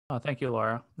Oh, thank you,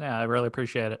 Laura. Yeah, I really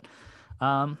appreciate it.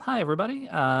 Hi, everybody.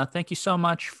 Thank you so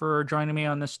much for joining me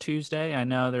on this Tuesday. I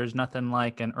know there's nothing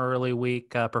like an early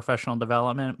week professional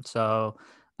development, so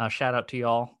shout out to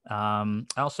y'all.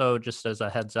 Also, just as a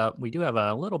heads up, we do have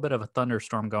a little bit of a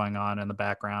thunderstorm going on in the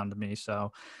background of me,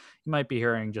 so you might be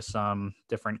hearing just some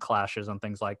different clashes and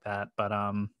things like that. But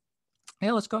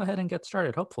yeah, let's go ahead and get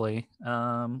started. Hopefully,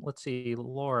 let's see,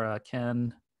 Laura,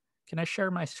 can I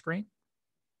share my screen?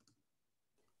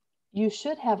 You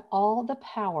should have all the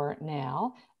power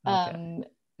now. Okay.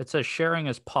 It says sharing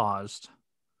is paused.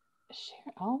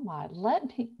 Share. Oh my!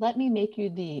 Let me make you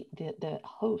the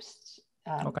host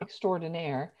Okay.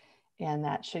 extraordinaire, and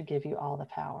that should give you all the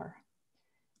power.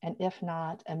 And if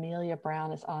not, Amelia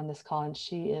Brown is on this call, and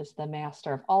she is the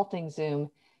master of all things Zoom,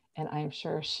 and I'm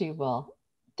sure she will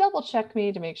double check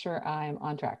me to make sure I'm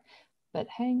on track. But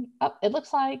hang up. It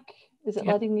looks like, is it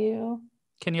Yep. letting you?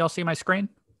 Can you all see my screen?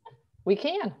 We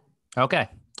can. Okay.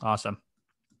 Awesome.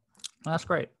 That's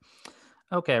great.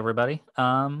 Okay, everybody.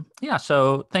 Yeah,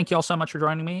 so thank you all so much for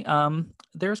joining me.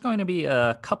 There's going to be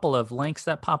a couple of links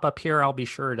that pop up here. I'll be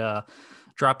sure to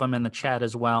drop them in the chat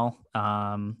as well.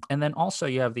 And then also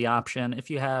you have the option, if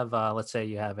you have, let's say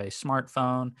you have a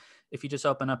smartphone, if you just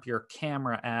open up your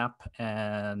camera app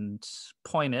and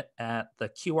point it at the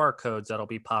QR codes that'll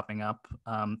be popping up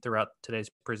throughout today's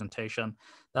presentation,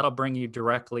 that'll bring you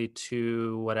directly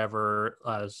to whatever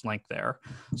is linked there.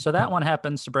 So that one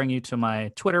happens to bring you to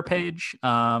my Twitter page.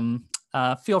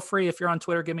 Feel free, if you're on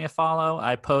Twitter, give me a follow.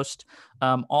 I post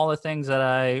all the things that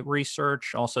I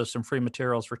research, also some free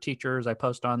materials for teachers I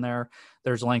post on there.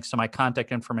 There's links to my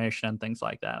contact information, things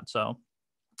like that. So,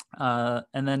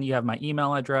 and then you have my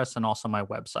email address and also my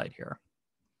website here.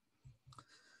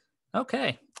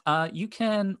 Okay. You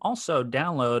can also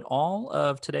download all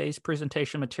of today's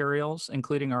presentation materials,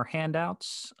 including our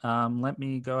handouts. Let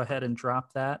me go ahead and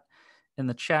drop that in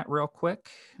the chat real quick.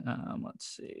 Let's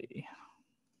see.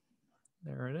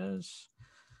 There it is.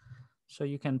 So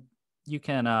you can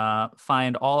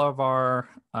find all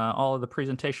of the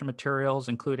presentation materials,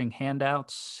 including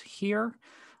handouts here.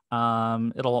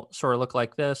 It'll sort of look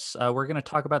like this. We're going to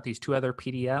talk about these two other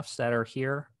PDFs that are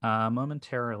here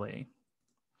momentarily.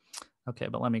 Okay,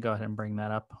 but let me go ahead and bring that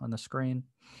up on the screen.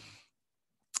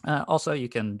 Also, you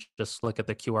can just look at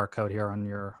the QR code here on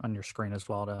your screen as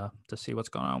well to see what's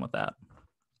going on with that.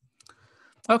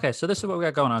 Okay, so this is what we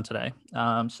got going on today.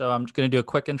 So I'm going to do a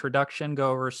quick introduction,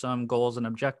 go over some goals and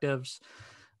objectives.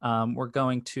 We're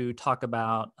going to talk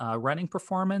about writing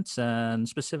performance and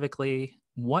specifically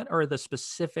what are the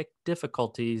specific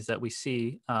difficulties that we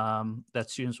see that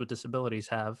students with disabilities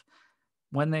have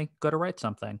when they go to write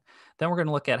something. Then we're going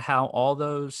to look at how all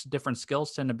those different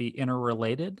skills tend to be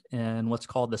interrelated in what's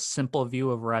called the simple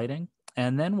view of writing.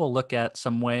 And then we'll look at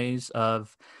some ways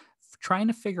of trying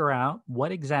to figure out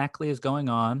what exactly is going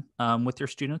on with your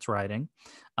students' writing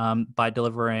by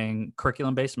delivering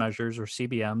curriculum-based measures or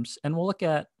CBMs. And we'll look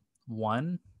at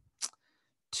 1,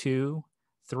 2,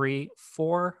 3,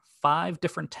 4, 5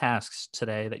 different tasks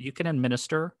today that you can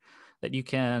administer, that you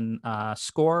can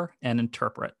score and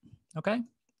interpret. Okay,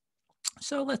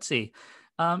 so let's see.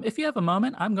 If you have a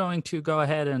moment, I'm going to go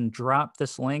ahead and drop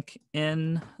this link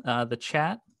in the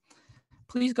chat.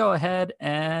 Please go ahead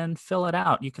and fill it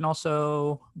out. You can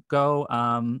also go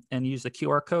and use the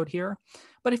QR code here.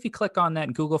 But if you click on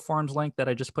that Google Forms link that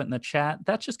I just put in the chat,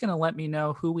 that's just going to let me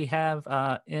know who we have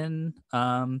in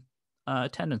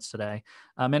attendance today.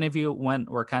 Many of you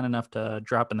were kind enough to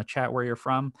drop in the chat where you're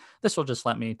from. This will just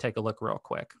let me take a look real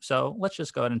quick. So let's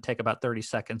just go ahead and take about 30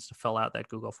 seconds to fill out that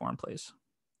Google form, please.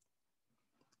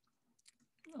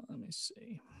 Let me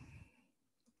see.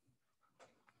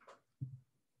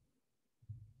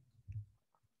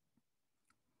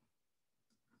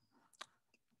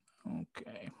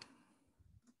 Okay.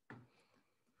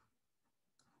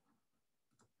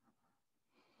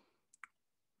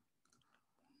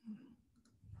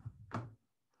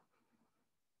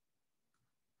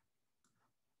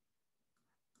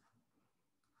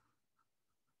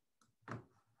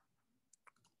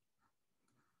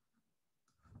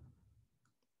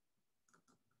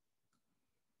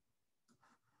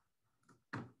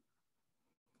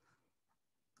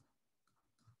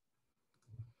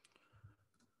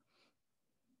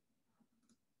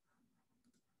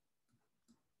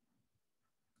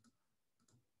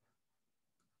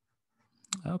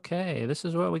 Okay, this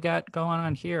is what we got going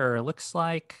on here. It looks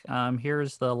like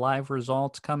here's the live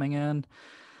results coming in.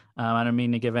 I don't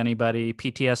mean to give anybody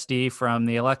PTSD from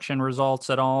the election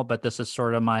results at all, but this is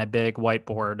sort of my big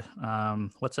whiteboard.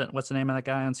 What's the name of that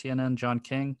guy on CNN? John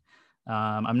King.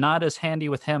 I'm not as handy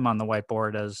with him on the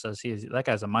whiteboard as he is. That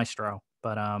guy's a maestro.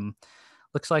 But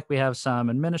Looks like we have some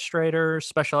administrators,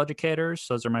 special educators.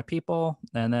 Those are my people.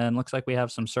 And then looks like we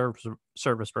have some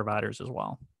service providers as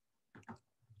well.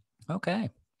 Okay.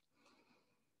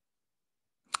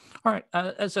 All right.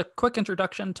 As a quick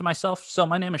introduction to myself, so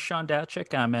my name is Shawn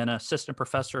Datchuk. I'm an assistant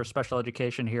professor of special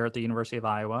education here at the University of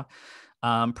Iowa.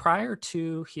 Prior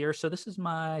to here, so this is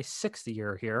my 6th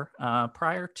year here.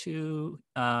 Prior to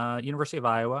University of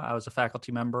Iowa, I was a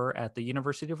faculty member at the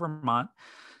University of Vermont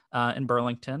in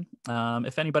Burlington.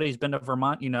 If anybody's been to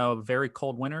Vermont, you know, very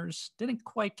cold winters. Didn't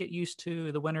quite get used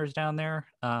to the winters down there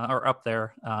or up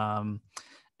there.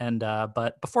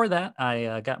 But before that,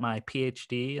 I got my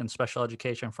PhD in special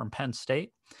education from Penn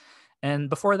State. And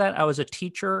before that, I was a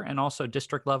teacher and also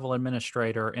district level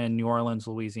administrator in New Orleans,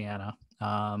 Louisiana.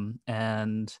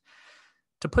 And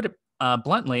to put it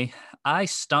bluntly, I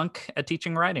stunk at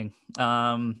teaching writing.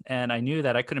 And I knew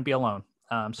that I couldn't be alone.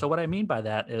 So what I mean by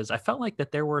that is I felt like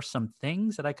that there were some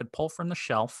things that I could pull from the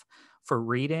shelf for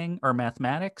reading or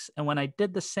mathematics. And when I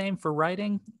did the same for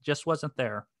writing, just wasn't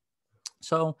there.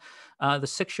 So the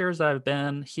 6 years that I've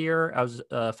been here, I was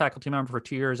a faculty member for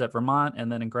 2 years at Vermont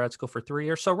and then in grad school for 3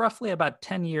 years. So roughly about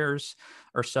 10 years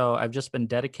or so, I've just been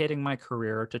dedicating my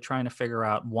career to trying to figure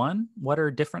out, one, what are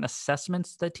different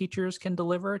assessments that teachers can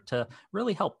deliver to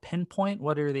really help pinpoint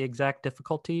what are the exact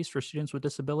difficulties for students with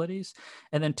disabilities?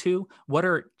 And then two, what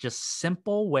are just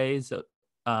simple ways that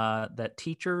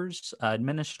teachers,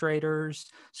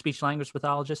 administrators, speech language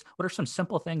pathologists, what are some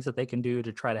simple things that they can do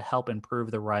to try to help improve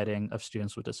the writing of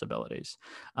students with disabilities?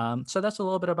 So that's a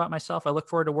little bit about myself. I look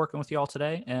forward to working with you all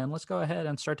today, and let's go ahead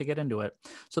and start to get into it.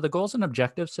 So the goals and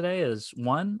objectives today is,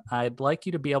 one, I'd like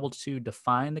you to be able to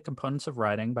define the components of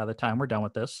writing by the time we're done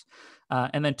with this.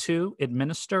 And then two,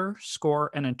 administer, score,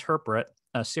 and interpret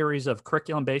a series of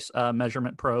curriculum-based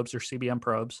measurement probes or CBM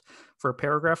probes for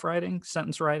paragraph writing,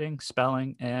 sentence writing,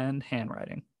 spelling, and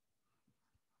handwriting.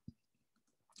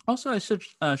 Also,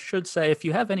 I should say, if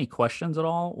you have any questions at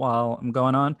all while I'm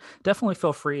going on, definitely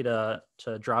feel free to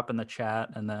drop in the chat.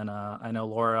 And then I know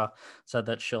Laura said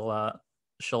that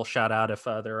she'll shout out if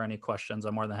there are any questions.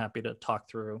 I'm more than happy to talk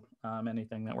through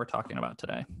anything that we're talking about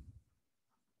today.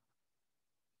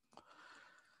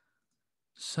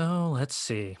 So let's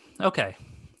see. Okay.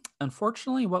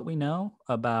 Unfortunately, what we know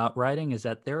about writing is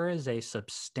that there is a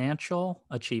substantial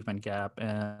achievement gap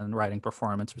in writing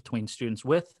performance between students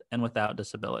with and without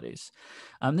disabilities.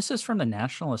 This is from the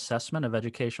National Assessment of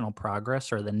Educational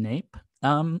Progress, or the NAEP.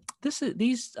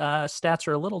 These stats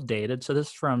are a little dated, so this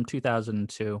is from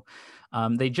 2002.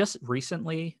 They just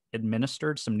recently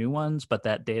administered some new ones, but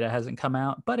that data hasn't come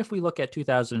out. But if we look at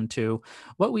 2002,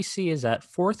 what we see is that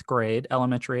 4th grade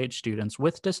elementary age students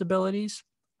with disabilities,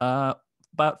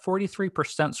 about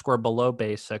 43% score below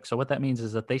basic. So what that means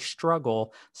is that they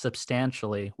struggle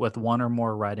substantially with one or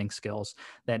more writing skills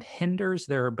that hinders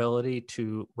their ability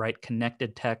to write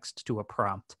connected text to a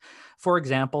prompt. For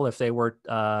example, if they were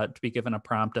to be given a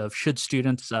prompt of, should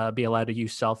students be allowed to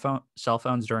use cell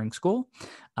phones during school,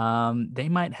 they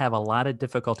might have a lot of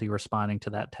difficulty responding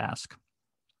to that task.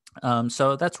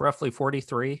 So that's roughly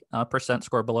 43%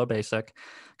 score below basic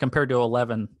compared to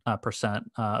 11%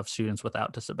 of students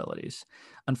without disabilities.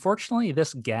 Unfortunately,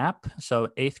 this gap, so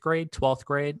 8th grade, 12th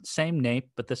grade, same NAEP,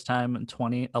 but this time in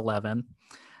 2011,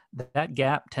 that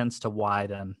gap tends to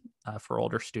widen for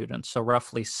older students. So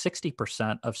roughly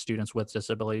 60% of students with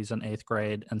disabilities in 8th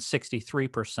grade and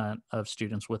 63% of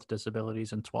students with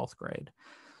disabilities in 12th grade.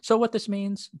 So what this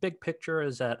means, big picture,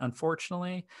 is that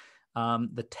unfortunately,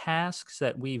 the tasks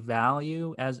that we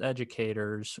value as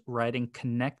educators, writing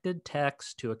connected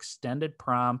text to extended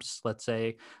prompts, let's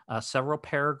say several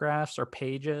paragraphs or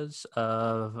pages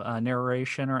of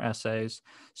narration or essays,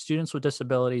 students with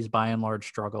disabilities by and large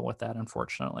struggle with that,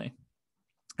 unfortunately.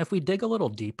 If we dig a little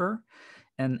deeper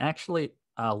and actually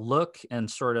look and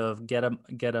sort of get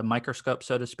a microscope,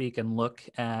 so to speak, and look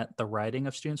at the writing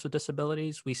of students with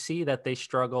disabilities, we see that they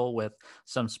struggle with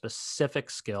some specific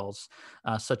skills,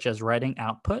 such as writing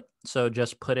output. So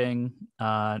just putting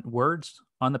words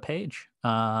on the page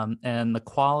and the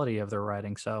quality of their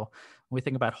writing. So when we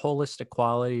think about holistic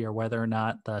quality, or whether or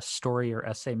not the story or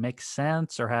essay makes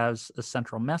sense or has a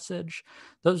central message,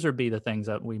 those would be the things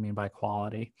that we mean by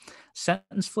quality.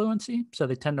 Sentence fluency, so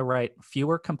they tend to write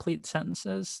fewer complete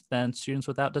sentences than students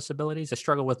without disabilities. They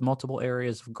struggle with multiple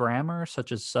areas of grammar,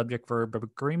 such as subject-verb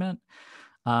agreement.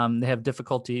 They have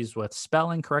difficulties with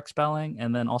spelling, correct spelling,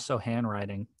 and then also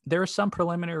handwriting. There is some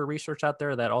preliminary research out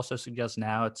there that also suggests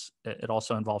now it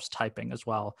also involves typing as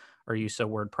well, or use of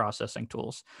word processing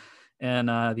tools. And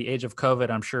the age of COVID,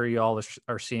 I'm sure you all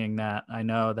are seeing that. I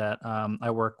know that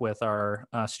I work with our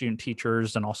student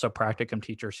teachers and also practicum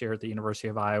teachers here at the University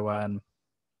of Iowa. And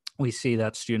we see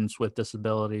that students with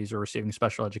disabilities or receiving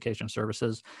special education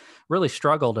services really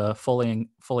struggle to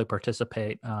fully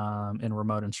participate in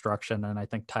remote instruction. And I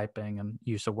think typing and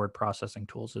use of word processing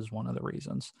tools is one of the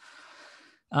reasons.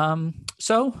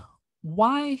 So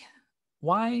why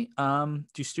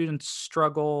do students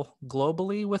struggle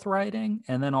globally with writing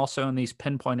and then also in these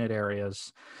pinpointed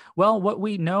areas? Well, what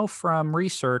we know from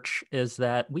research is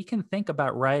that we can think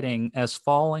about writing as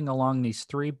falling along these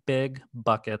three big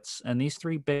buckets, and these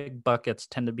three big buckets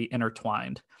tend to be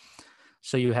intertwined.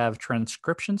 So you have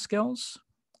transcription skills,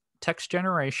 text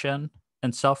generation,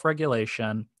 and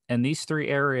self-regulation, and these three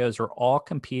areas are all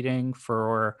competing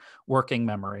for working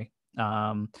memory.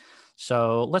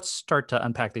 So let's start to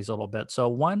unpack these a little bit. So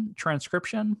one,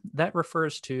 transcription, that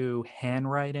refers to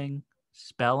handwriting,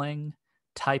 spelling,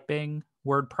 typing,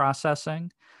 word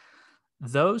processing.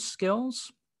 Those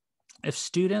skills, if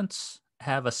students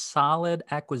have a solid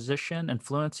acquisition and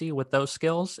fluency with those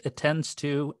skills, it tends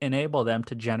to enable them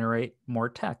to generate more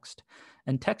text.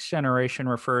 And text generation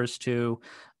refers to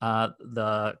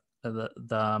the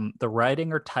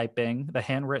writing or typing, the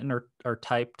handwritten or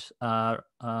typed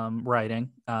writing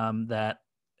that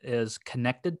is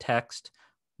connected text,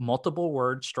 multiple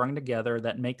words strung together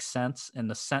that make sense in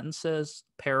the sentences,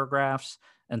 paragraphs,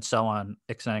 and so on,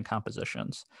 extended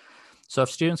compositions. So if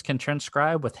students can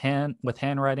transcribe with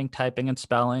handwriting, typing, and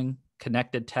spelling,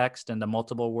 connected text into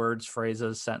multiple words,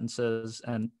 phrases, sentences,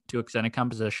 and to extended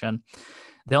composition,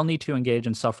 they'll need to engage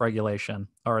in self-regulation,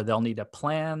 or they'll need to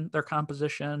plan their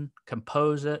composition,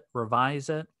 compose it, revise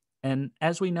it. And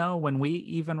as we know, when we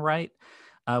even write,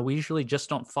 we usually just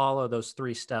don't follow those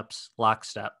three steps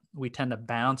lockstep. We tend to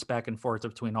bounce back and forth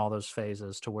between all those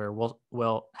phases to where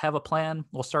we'll have a plan,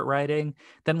 we'll start writing,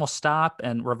 then we'll stop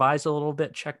and revise a little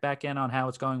bit, check back in on how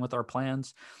it's going with our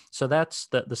plans. So that's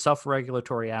the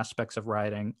self-regulatory aspects of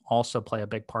writing also play a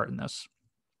big part in this.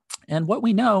 And what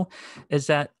we know is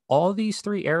that all these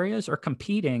three areas are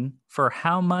competing for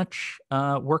how much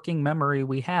working memory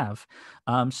we have.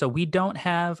 So we don't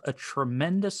have a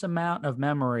tremendous amount of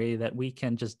memory that we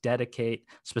can just dedicate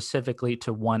specifically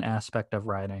to one aspect of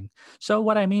writing. So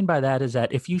what I mean by that is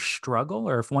that if you struggle,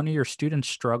 or if one of your students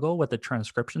struggle with a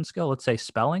transcription skill, let's say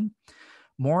spelling,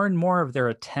 more and more of their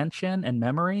attention and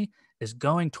memory is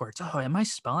going towards, oh, am I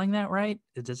spelling that right?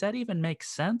 Does that even make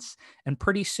sense? And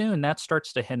pretty soon that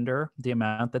starts to hinder the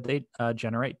amount that they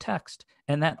generate text.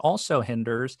 And that also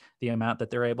hinders the amount that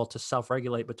they're able to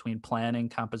self-regulate between planning,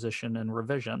 composition, and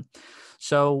revision.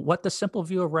 So what the simple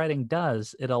view of writing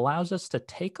does, it allows us to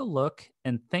take a look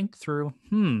and think through,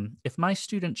 if my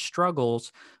student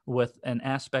struggles with an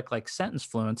aspect like sentence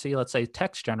fluency, let's say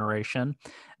text generation,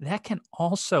 that can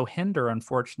also hinder,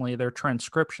 unfortunately, their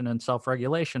transcription and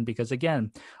self-regulation, because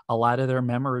again, a lot of their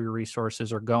memory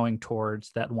resources are going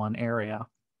towards that one area.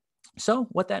 So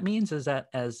what that means is that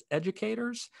as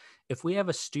educators, if we have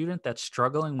a student that's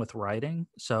struggling with writing,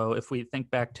 so if we think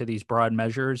back to these broad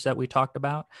measures that we talked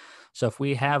about, so if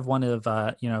we have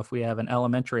if we have an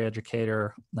elementary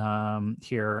educator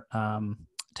here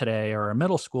today, or a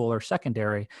middle school or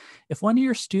secondary, if one of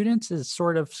your students is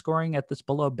sort of scoring at this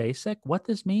below basic, what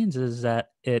this means is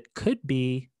that it could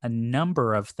be a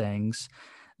number of things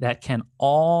that can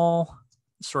all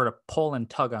sort of pull and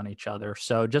tug on each other.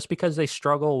 So just because they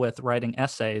struggle with writing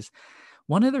essays,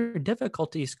 one of their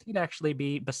difficulties could actually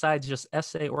be, besides just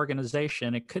essay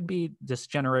organization, it could be this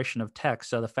generation of text.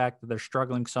 So the fact that they're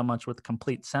struggling so much with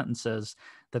complete sentences,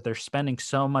 that they're spending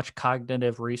so much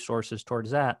cognitive resources towards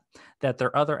that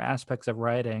their other aspects of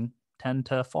writing tend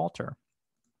to falter.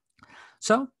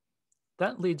 So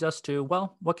that leads us to,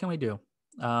 well, what can we do?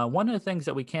 One of the things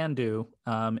that we can do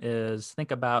is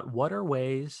think about what are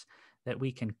ways that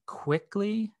we can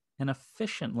quickly and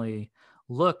efficiently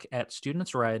look at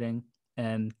students' writing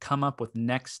and come up with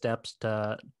next steps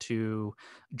to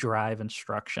drive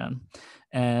instruction.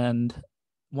 And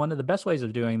one of the best ways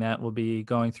of doing that will be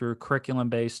going through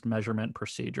curriculum-based measurement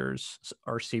procedures,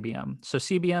 or CBM. So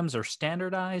CBMs are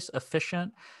standardized,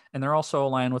 efficient, and they're also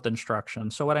aligned with instruction.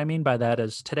 So what I mean by that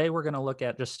is today we're going to look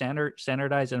at just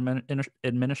standardized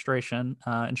administration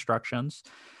instructions,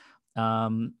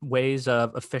 ways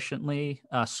of efficiently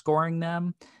scoring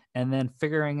them, and then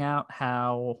figuring out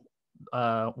how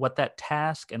what that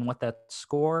task and what that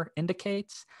score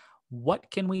indicates.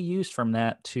 What can we use from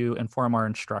that to inform our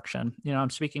instruction? I'm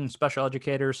speaking to special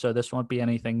educators, so this won't be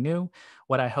anything new.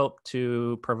 What I hope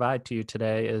to provide to you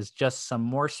today is just some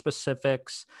more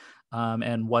specifics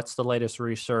and what's the latest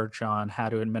research on how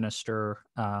to administer,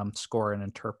 score, and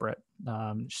interpret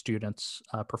students'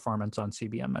 performance on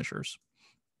CBM measures.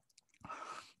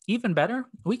 Even better,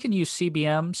 we can use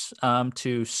CBMs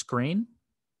to screen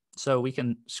So we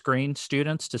can screen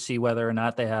students to see whether or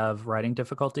not they have writing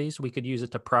difficulties. We could use it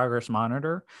to progress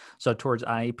monitor, so towards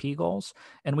IEP goals,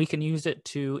 and we can use it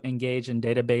to engage in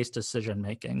database decision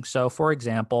making. So for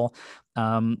example,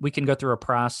 we can go through a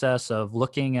process of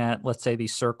looking at, let's say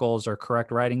these circles are correct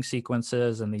writing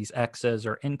sequences and these X's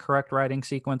are incorrect writing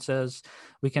sequences.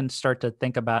 We can start to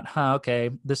think about, okay,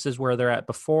 this is where they're at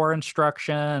before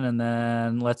instruction, and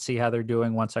then let's see how they're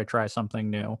doing once I try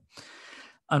something new.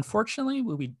 Unfortunately,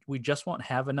 we just won't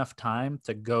have enough time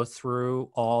to go through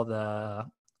all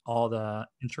the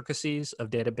intricacies of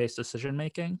database decision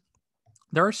making.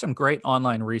 There are some great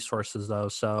online resources though,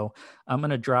 so I'm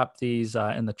going to drop these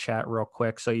in the chat real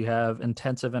quick. So you have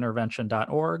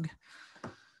intensiveintervention.org.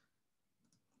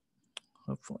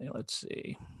 Hopefully, let's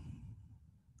see.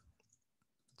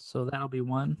 So that'll be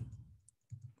one.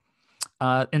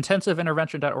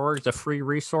 Intensiveintervention.org is a free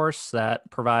resource that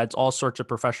provides all sorts of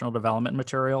professional development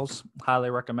materials. Highly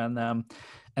recommend them.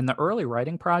 And the Early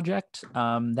Writing Project,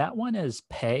 that one is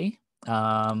pay,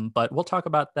 but we'll talk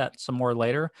about that some more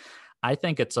later. I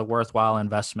think it's a worthwhile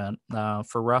investment.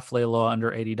 For roughly a little under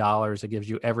 $80, it gives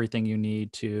you everything you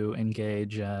need to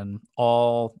engage in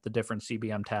all the different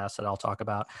CBM tasks that I'll talk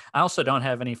about. I also don't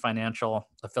have any financial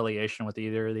affiliation with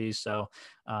either of these, so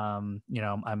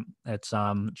it's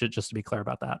just to be clear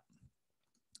about that.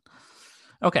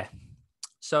 Okay,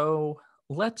 so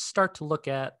let's start to look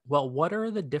at, well, what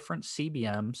are the different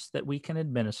CBMs that we can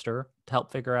administer to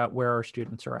help figure out where our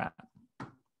students are at?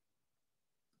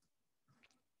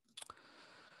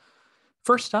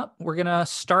 First up, we're going to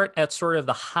start at sort of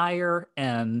the higher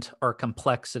end or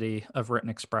complexity of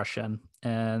written expression,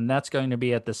 and that's going to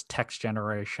be at this text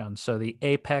generation, so the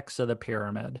apex of the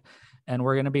pyramid. And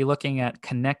we're going to be looking at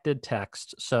connected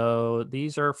text. So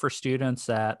these are for students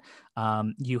that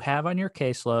you have on your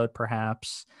caseload,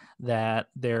 perhaps, that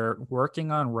they're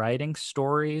working on writing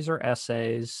stories or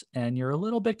essays, and you're a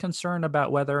little bit concerned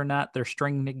about whether or not they're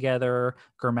stringing together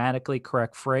grammatically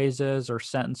correct phrases or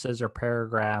sentences or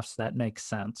paragraphs that make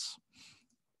sense.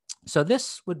 So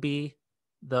this would be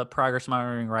the progress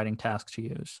monitoring writing task to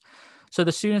use. So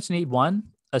the students need one,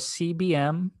 a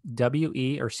CBM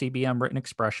WE or CBM written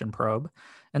expression probe.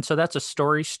 And so that's a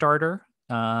story starter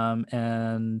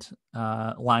and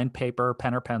lined paper,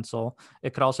 pen or pencil.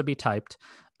 It could also be typed.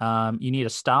 You need a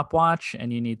stopwatch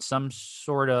and you need some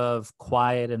sort of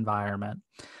quiet environment.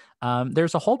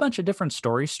 There's a whole bunch of different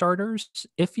story starters.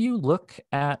 If you look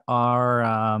at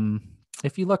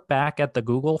if you look back at the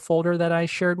Google folder that I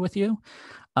shared with you,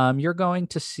 you're going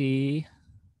to see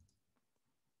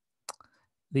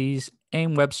these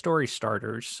AIM Web story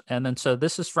starters. And then, so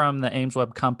this is from the Ames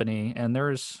Web company, and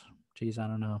there's, I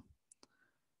don't know.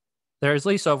 There's at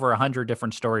least over 100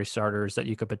 different story starters that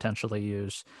you could potentially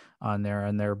use on there,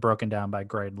 and they're broken down by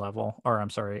grade level, or I'm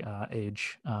sorry,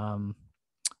 age.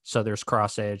 So there's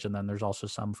cross age, and then there's also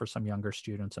some for some younger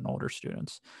students and older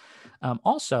students.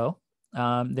 Also,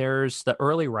 there's the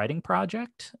Early Writing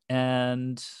Project,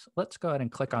 and let's go ahead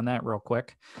and click on that real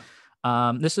quick.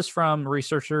 This is from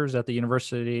researchers at the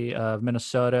University of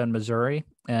Minnesota and Missouri,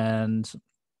 and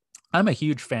I'm a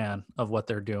huge fan of what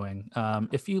they're doing.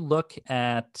 If you look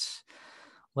at,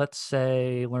 let's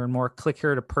say, learn more, click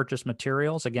here to purchase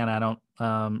materials. Again, I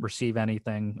don't receive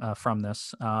anything from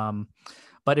this.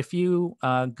 But if you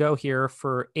go here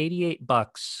for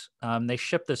 $88, they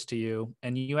ship this to you,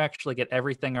 and you actually get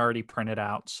everything already printed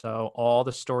out. So all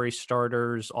the story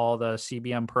starters, all the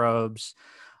CBM probes.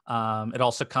 It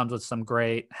also comes with some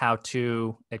great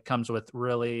how-to. It comes with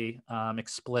really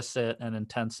explicit and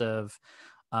intensive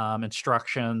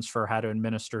instructions for how to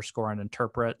administer, score, and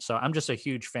interpret. So I'm just a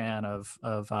huge fan of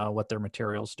what their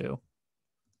materials do.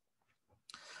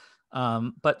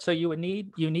 But so you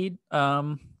need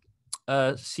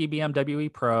a CBM WE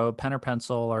Pro, pen or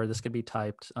pencil, or this could be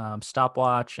typed,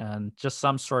 stopwatch, and just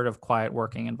some sort of quiet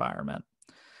working environment.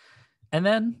 And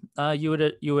then you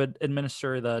would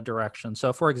administer the direction.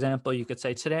 So, for example, you could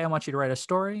say, "Today, I want you to write a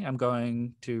story. I'm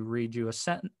going to read you a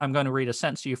sentence. I'm going to read a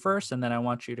sentence to you first, and then I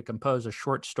want you to compose a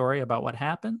short story about what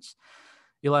happens.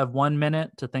 You'll have 1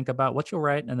 minute to think about what you'll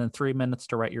write, and then 3 minutes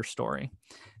to write your story."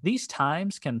 These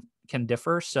times can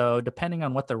differ. So, depending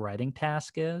on what the writing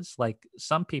task is, like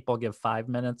some people give 5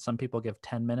 minutes, some people give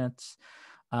 10 minutes.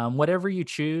 Whatever you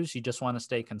choose, you just want to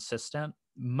stay consistent.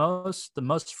 The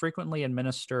most frequently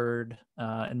administered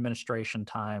administration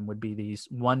time would be these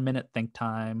 1 minute think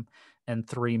time and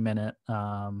 3 minute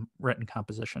written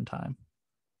composition time.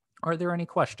 Are there any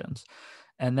questions?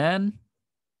 And then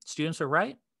students are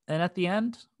right. And at the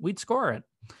end, we'd score it.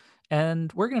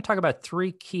 And we're going to talk about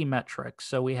 3 key metrics.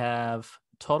 So we have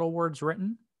total words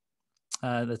written,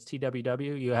 That's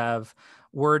TWW. You have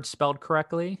words spelled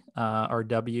correctly, or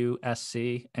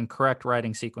WSC, and correct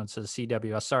writing sequences,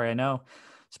 CWS. Sorry, I know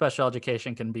special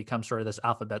education can become sort of this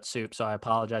alphabet soup, so I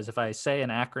apologize if I say an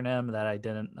acronym that I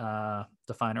didn't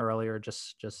define earlier.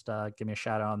 Just give me a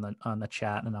shout out on the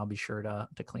chat, and I'll be sure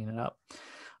to clean it up.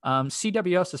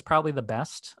 CWS is probably the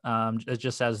best. It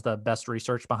just has the best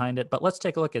research behind it. But let's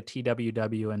take a look at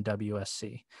TWW and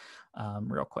WSC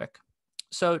real quick.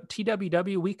 So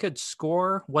TWW, we could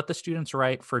score what the students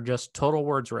write for just total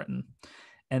words written.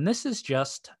 And this is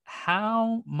just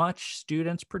how much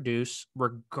students produce,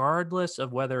 regardless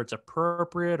of whether it's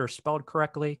appropriate or spelled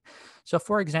correctly. So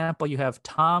for example, you have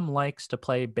Tom likes to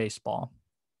play baseball.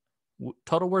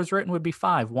 Total words written would be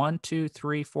 5. 1, 2,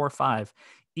 3, 4, 5.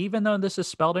 Even though this is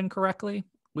spelled incorrectly,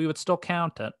 we would still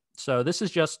count it. So this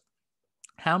is just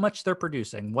how much they're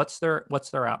producing. What's their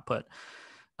output?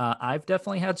 I've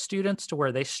definitely had students to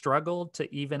where they struggled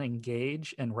to even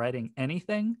engage in writing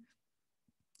anything.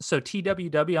 So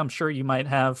TWW, I'm sure you might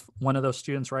have one of those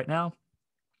students right now.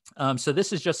 So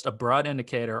this is just a broad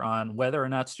indicator on whether or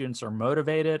not students are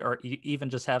motivated or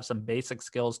even just have some basic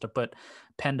skills to put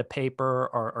pen to paper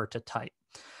or to type.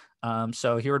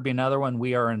 So here would be another one.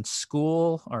 We are in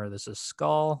school, or this is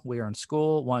skull. We are in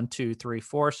school. 1, 2, 3,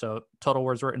 4. So total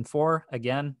words written 4.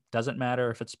 Again, doesn't matter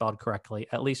if it's spelled correctly,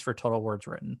 at least for total words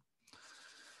written.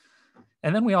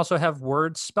 And then we also have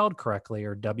words spelled correctly,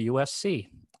 or WSC.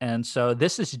 And so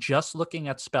this is just looking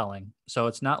at spelling. So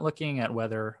it's not looking at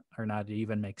whether or not it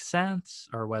even makes sense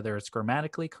or whether it's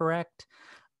grammatically correct.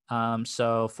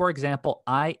 So for example,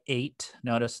 I ate,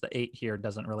 notice the 8 here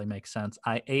doesn't really make sense.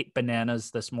 I ate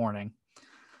bananas this morning.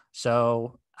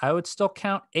 So I would still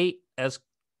count 8 as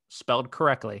spelled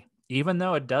correctly, even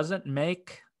though it doesn't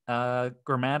make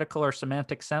grammatical or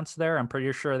semantic sense there. I'm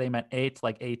pretty sure they meant 8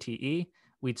 like ATE.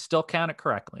 We'd still count it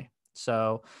correctly.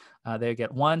 So they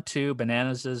get 1, 2,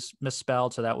 bananas is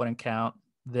misspelled, so that wouldn't count.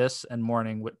 This and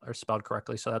morning are spelled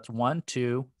correctly. So that's 1,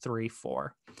 2, 3,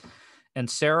 4. And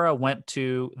Sarah went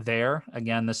to their,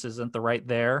 again, this isn't the right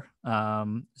there.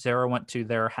 Sarah went to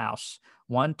their house.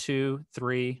 1, 2,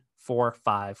 3, 4,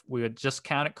 5. We would just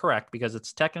count it correct because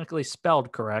it's technically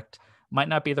spelled correct. Might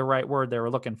not be the right word they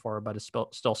were looking for, but it's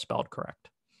still spelled correct.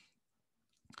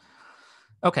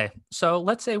 Okay, so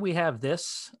let's say we have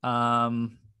this.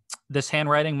 This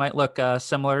handwriting might look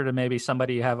similar to maybe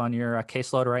somebody you have on your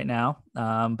caseload right now.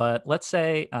 But let's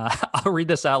say, I'll read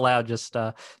this out loud just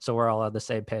so we're all on the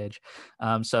same page.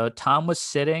 So Tom was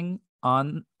sitting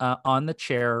on the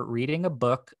chair reading a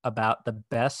book about the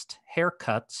best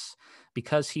haircuts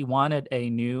because he wanted a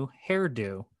new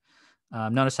hairdo.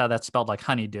 Notice how that's spelled like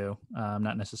honeydew,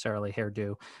 not necessarily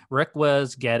hairdo. Rick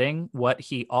was getting what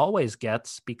he always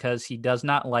gets because he does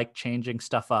not like changing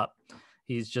stuff up.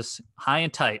 He's just high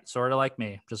and tight, sort of like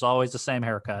me, just always the same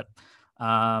haircut.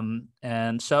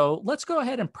 And so let's go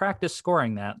ahead and practice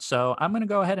scoring that. So I'm going to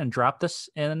go ahead and drop this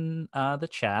in the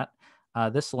chat.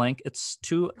 This link, it's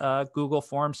to a Google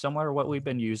form similar to what we've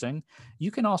been using.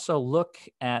 You can also look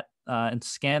at and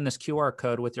scan this QR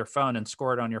code with your phone and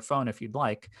score it on your phone if you'd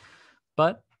like.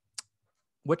 But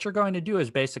what you're going to do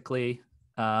is basically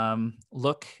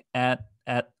look at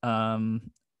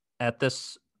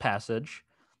this passage,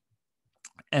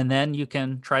 and then you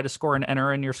can try to score and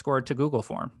enter in your score to Google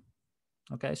form.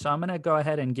 Okay, so I'm going to go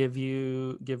ahead and give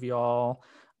you all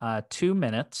 2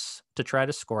 minutes to try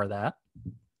to score that.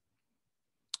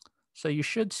 So you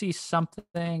should see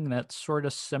something that's sort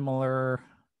of similar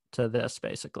to this,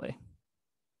 basically.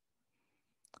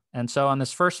 And so on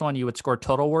this first one, you would score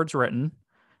total words written,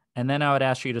 and then I would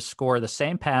ask you to score the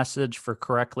same passage for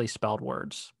correctly spelled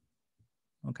words.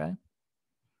 Okay.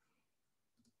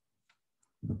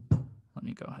 Let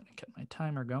me go ahead and get my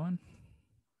timer going.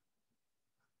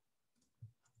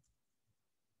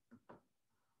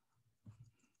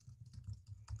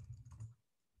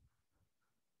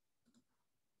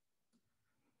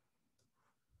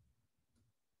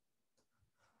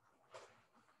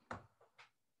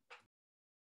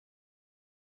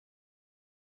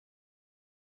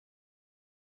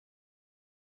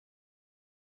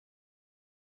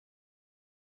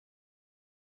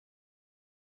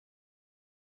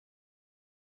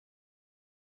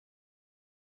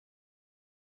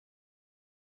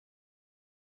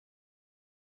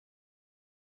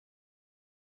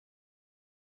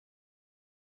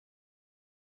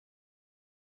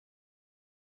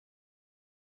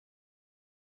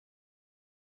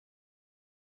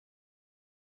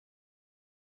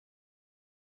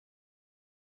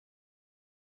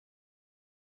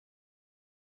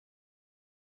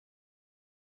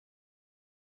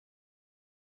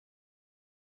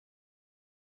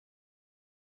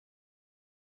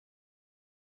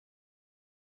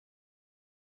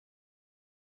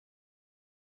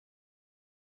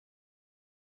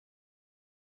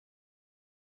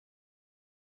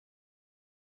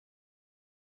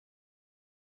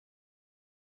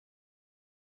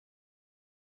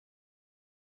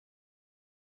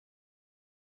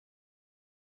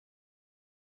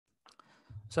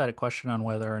 So I had a question on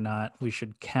whether or not we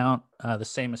should count the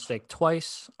same mistake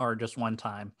twice or just one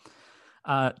time.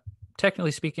 Uh,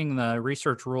 Technically speaking, the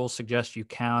research rules suggest you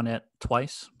count it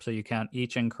twice. So you count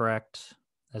each incorrect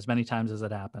as many times as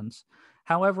it happens.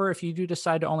 However, if you do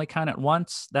decide to only count it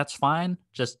once, that's fine.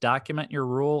 Just document your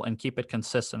rule and keep it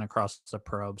consistent across the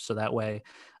probe. So that way,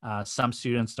 some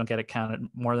students don't get it counted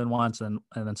more than once, and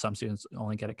then some students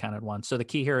only get it counted once. So the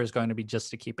key here is going to be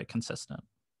just to keep it consistent.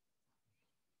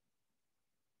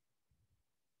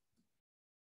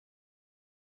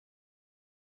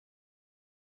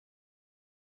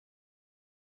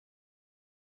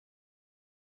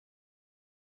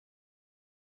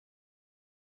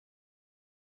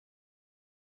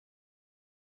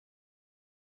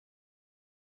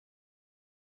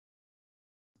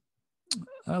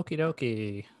 Okie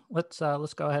dokie. Let's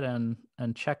go ahead and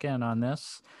check in on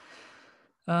this.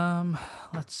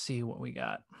 Let's see what we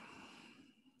got.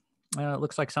 It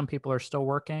looks like some people are still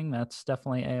working. That's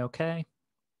definitely a-okay.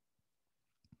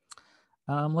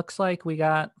 Looks like we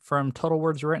got, from total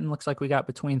words written, looks like we got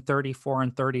between 34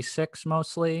 and 36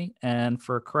 mostly. And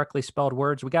for correctly spelled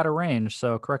words, we got a range.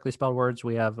 So correctly spelled words,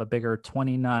 we have a bigger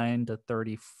 29 to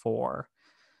 34.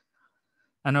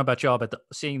 I don't know about y'all, but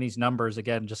seeing these numbers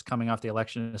again, just coming off the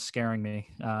election, is scaring me.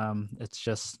 It's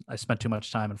just, I spent too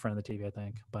much time in front of the TV, I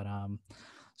think. But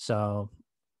so,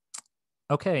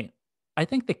 okay. I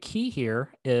think the key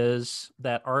here is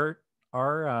that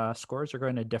our scores are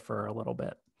going to differ a little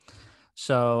bit.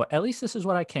 So at least this is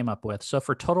what I came up with. So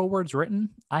for total words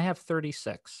written, I have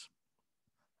 36.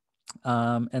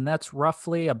 And that's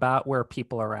roughly about where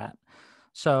people are at.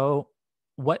 So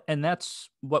and that's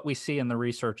what we see in the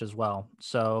research as well.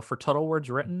 So for total words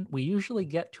written, we usually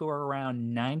get to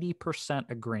around 90%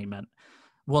 agreement.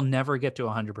 We'll never get to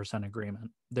 100%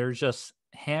 agreement. There's just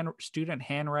student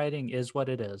handwriting is what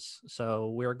it is. So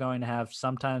we're going to have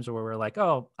sometimes where we're like,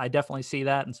 oh, I definitely see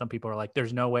that. And some people are like,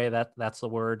 there's no way that's the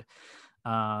word.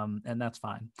 And that's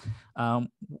fine.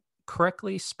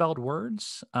 Correctly spelled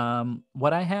words,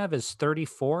 what I have is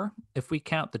 34 if we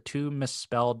count the two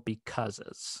misspelled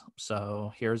becauses.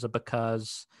 So here's a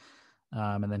because,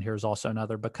 and then here's also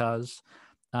another because.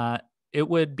 It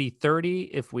would be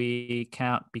 30 if we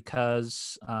count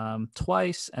because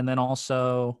twice, and then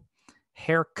also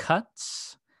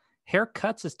haircuts.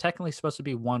 Haircuts is technically supposed to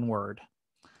be one word.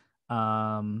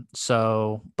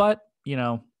 But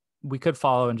we could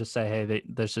follow and just say, hey,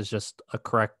 this is just a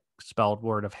correct spelled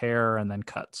word of hair and then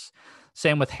cuts.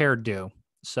 Same with hairdo.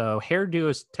 So hairdo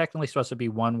is technically supposed to be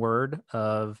one word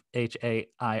of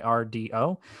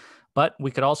HAIRDO, but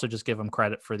we could also just give them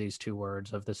credit for these two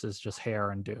words of this is just hair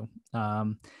and do.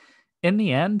 In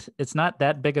the end, it's not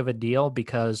that big of a deal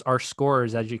because our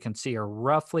scores, as you can see, are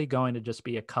roughly going to just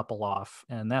be a couple off.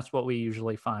 And that's what we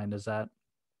usually find is that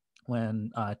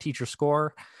when teachers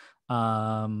score,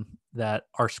 that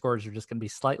our scores are just going to be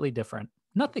slightly different.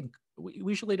 We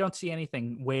usually don't see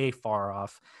anything way far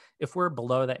off. If we're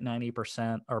below that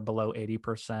 90% or below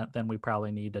 80%, then we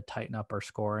probably need to tighten up our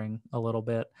scoring a little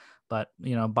bit. But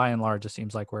by and large, it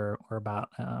seems like we're about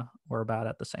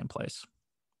at the same place.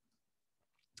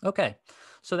 Okay,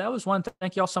 so that was one.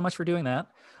 Thank you all so much for doing that.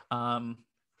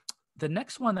 The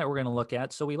next one that we're going to look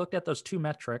at, so we looked at those two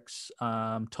metrics,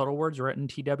 total words written,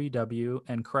 TWW,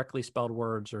 and correctly spelled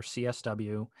words, or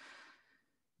CSW.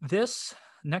 This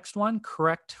next one,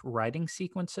 correct writing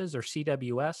sequences, or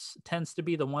CWS, tends to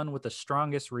be the one with the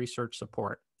strongest research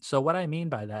support. So what I mean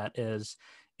by that is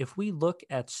if we look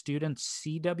at students'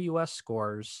 CWS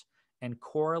scores and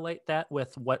correlate that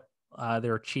with what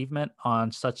their achievement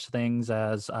on such things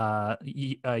as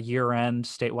year-end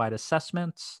statewide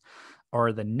assessments,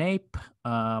 or the NAEP,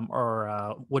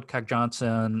 or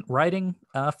Woodcock-Johnson writing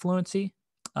fluency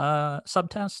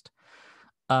subtest,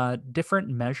 different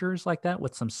measures like that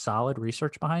with some solid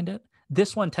research behind it.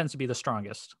 This one tends to be the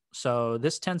strongest. So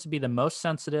this tends to be the most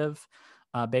sensitive.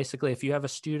 Basically, if you have a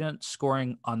student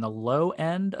scoring on the low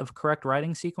end of correct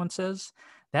writing sequences,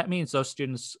 that means those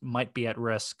students might be at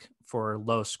risk for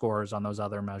low scores on those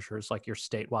other measures, like your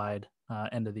statewide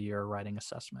end of the year writing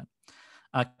assessment.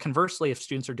 Conversely, if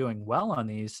students are doing well on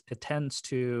these, it tends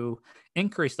to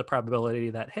increase the probability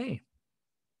that, hey,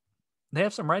 they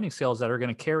have some writing skills that are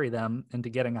going to carry them into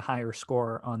getting a higher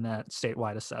score on that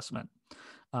statewide assessment.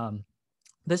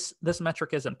 This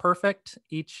metric isn't perfect.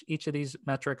 Each of these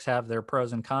metrics have their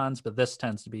pros and cons, but this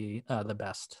tends to be the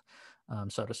best,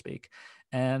 so to speak.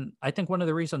 And I think one of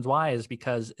the reasons why is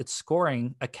because its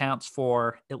scoring accounts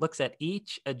for, it looks at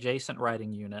each adjacent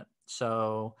writing unit.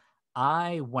 So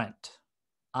I went.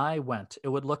 It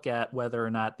would look at whether or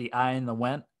not the I and the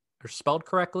went or spelled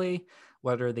correctly,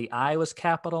 whether the I was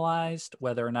capitalized,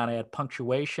 whether or not I had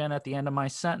punctuation at the end of my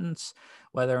sentence,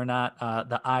 whether or not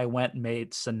the I went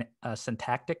made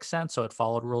syntactic sense, so it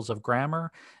followed rules of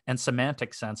grammar, and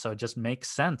semantic sense, so it just makes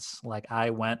sense. Like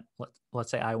I went,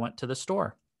 let's say I went to the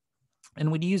store.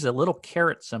 And we'd use a little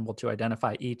caret symbol to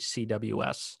identify each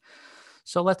CWS.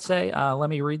 So let's say, let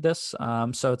me read this.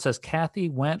 So it says, Kathy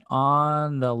went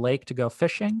on the lake to go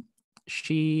fishing.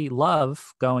 She loved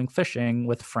going fishing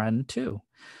with friend too.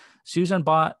 Susan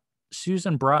brought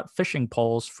fishing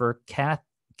poles for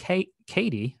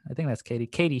Katie. I think that's Katie.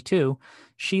 Katie too.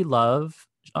 She loved.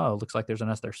 Oh, looks like there's an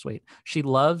S there. Sweet. She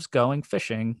loves going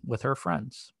fishing with her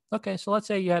friends. Okay, so let's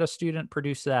say you had a student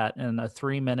produce that in a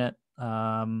 3-minute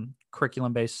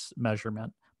curriculum-based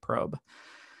measurement probe.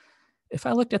 If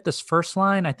I looked at this first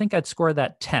line, I think I'd score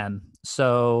that 10.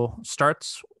 So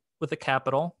starts with a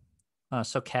capital.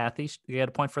 So Kathy, you get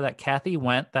a point for that. Kathy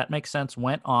went. That makes sense.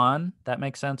 Went on. That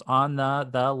makes sense. On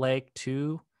the lake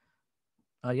to,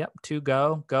 to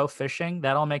go fishing.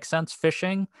 That all makes sense.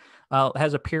 Fishing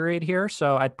has a period here,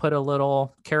 so I'd put a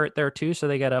little caret there too, so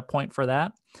they get a point for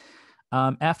that.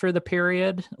 After the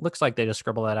period, looks like they just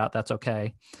scribble that out. That's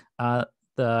okay.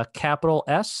 The capital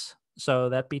S, so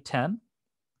that'd be 10.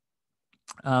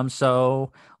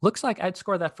 So looks like I'd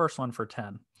score that first one for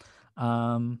 10.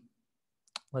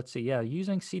 Let's see. Yeah,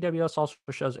 using CWS also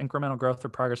shows incremental growth for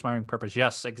progress monitoring purpose.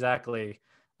 Yes, exactly.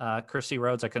 Chrissy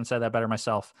Rhodes, I couldn't say that better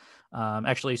myself.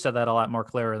 Actually, you said that a lot more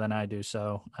clearer than I do.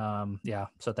 So yeah,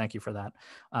 so thank you for that.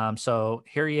 So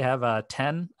here you have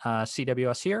 10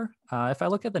 CWS here. If I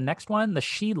look at the next one, the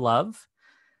she love,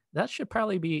 that should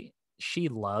probably be she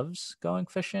loves going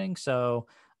fishing. So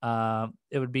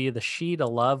it would be the she to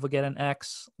love would get an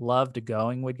X, love to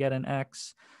going would get an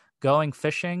X. Going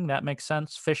fishing, that makes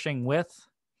sense. Fishing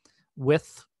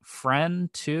with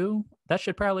friend too, that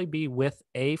should probably be with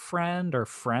a friend or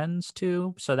friends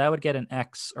too. So that would get an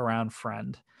X around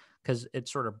friend because it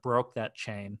sort of broke that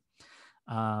chain.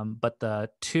 But the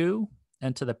to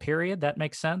and to the period, that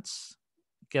makes sense.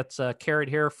 Gets a caret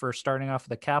here for starting off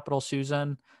with a capital.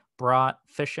 Susan brought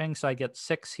fishing. So I get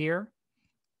 6 here.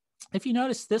 If you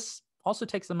notice, this also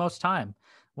takes the most time.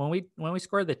 When we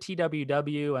scored the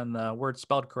TWW and the word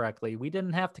spelled correctly, we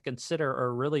didn't have to consider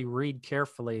or really read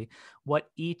carefully what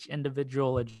each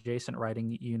individual adjacent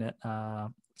writing unit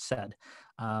said.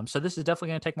 So this is definitely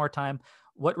going to take more time.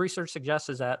 What research suggests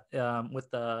is that on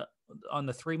the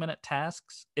 3-minute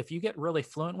tasks, if you get really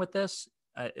fluent with this,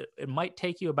 it might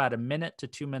take you about 1 minute to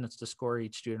 2 minutes to score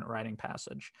each student writing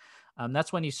passage.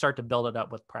 That's when you start to build it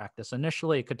up with practice.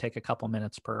 Initially, it could take a couple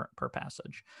minutes per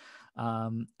passage.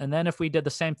 And then if we did the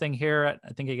same thing here,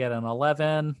 I think you get an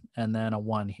 11 and then a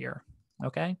 1 here.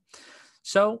 Okay.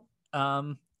 So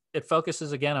it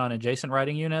focuses again on adjacent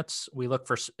writing units. We look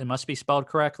for, it must be spelled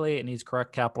correctly. It needs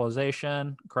correct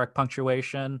capitalization, correct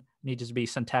punctuation, needs to be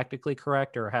syntactically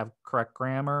correct or have correct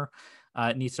grammar.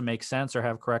 It needs to make sense or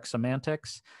have correct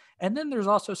semantics. And then there's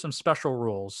also some special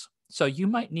rules. So you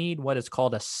might need what is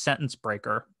called a sentence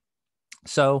breaker.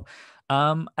 So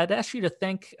I'd ask you to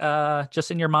think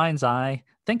just in your mind's eye,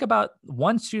 think about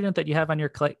one student that you have on your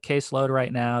caseload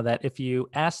right now that if you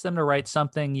ask them to write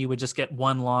something, you would just get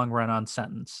one long run-on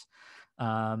sentence.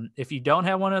 If you don't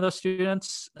have one of those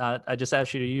students, I just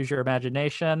ask you to use your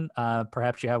imagination.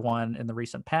 Perhaps you have one in the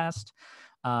recent past.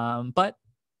 But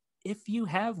if you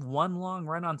have one long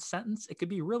run-on sentence, it could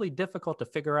be really difficult to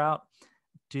figure out,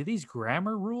 do these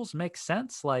grammar rules make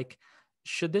sense? Like,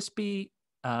 should this be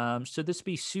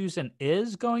Susan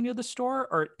is going to the store,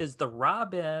 or is the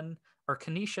Robin or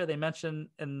Kanisha they mentioned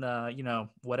in the,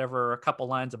 whatever, a couple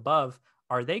lines above,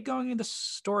 are they going to the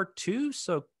store too?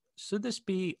 So should this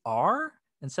be are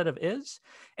instead of is?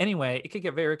 Anyway, it could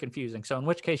get very confusing. So in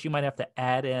which case you might have to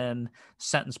add in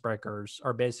sentence breakers,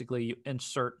 or basically you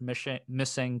insert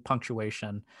missing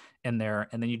punctuation in there,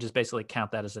 and then you just basically count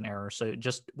that as an error. So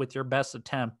just with your best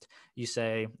attempt, you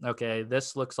say, okay,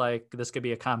 this looks like this could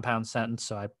be a compound sentence,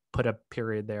 so I put a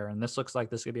period there. And this looks like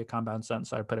this could be a compound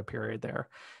sentence, so I put a period there.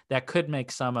 That could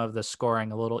make some of the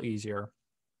scoring a little easier.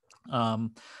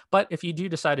 But if you do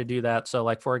decide to do that, so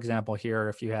like, for example, here,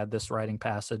 if you had this writing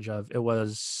passage of, it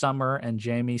was Summer and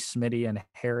Jamie, Smitty and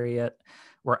Harriet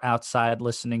were outside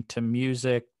listening to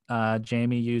music.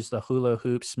 Jamie used the hula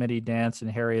hoop, Smitty danced,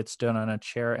 and Harriet stood on a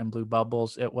chair and blew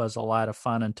bubbles. It was a lot of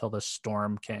fun until the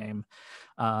storm came.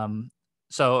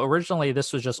 So originally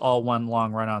this was just all one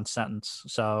long run-on sentence.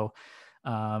 So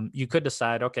you could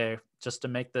decide, okay, just to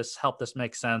make this help this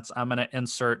make sense, I'm going to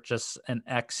insert just an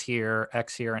X here,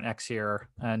 and X here,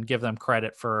 and give them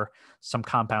credit for some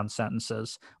compound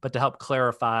sentences. But to help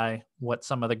clarify what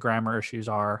some of the grammar issues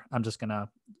are, I'm just going to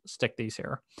stick these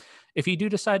here. If you do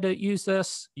decide to use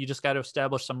this, you just got to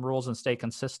establish some rules and stay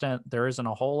consistent. There isn't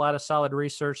a whole lot of solid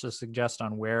research to suggest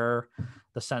on where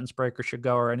the sentence breaker should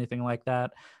go or anything like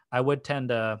that. I would tend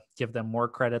to give them more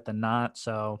credit than not.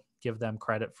 So give them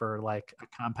credit for like a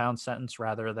compound sentence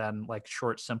rather than like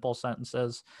short, simple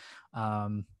sentences.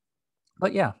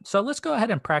 But yeah, so let's go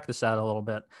ahead and practice that a little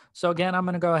bit. So again, I'm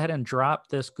going to go ahead and drop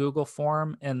this Google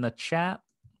form in the chat.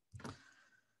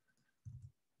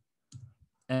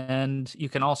 And you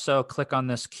can also click on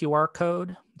this QR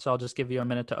code. So I'll just give you a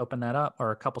minute to open that up,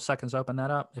 or a couple seconds to open that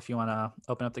up if you want to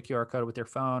open up the QR code with your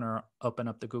phone or open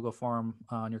up the Google form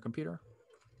on your computer.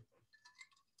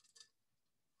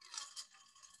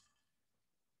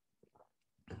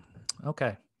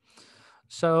 Okay.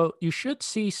 So you should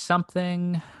see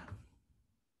something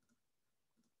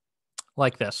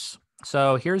like this.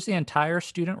 So here's the entire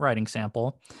student writing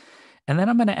sample. And then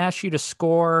I'm going to ask you to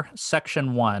score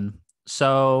section 1.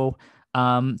 So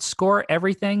score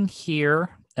everything here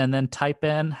and then type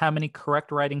in how many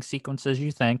correct writing sequences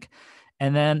you think.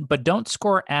 And then, but don't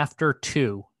score after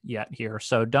 2 yet here.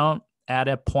 So don't add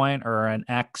a point or an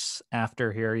X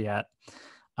after here yet.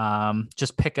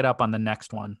 Just pick it up on the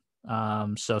next one.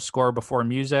 So score before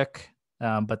music,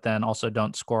 but then also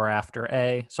don't score after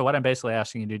A. So what I'm basically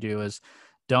asking you to do is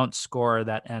don't score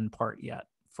that end part yet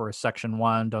for section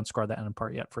 1. Don't score that end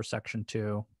part yet for section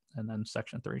 2. And then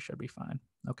section 3 should be fine.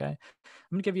 Okay. I'm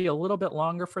going to give you a little bit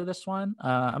longer for this one.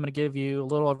 I'm going to give you a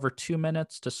little over 2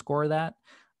 minutes to score that.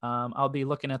 I'll be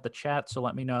looking at the chat, so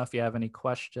let me know if you have any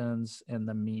questions in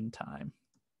the meantime.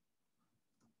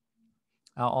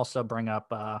 I'll also bring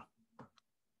up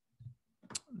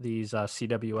these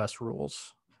CWS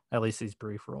rules, at least these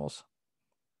brief rules.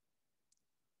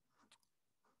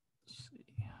 Let's see.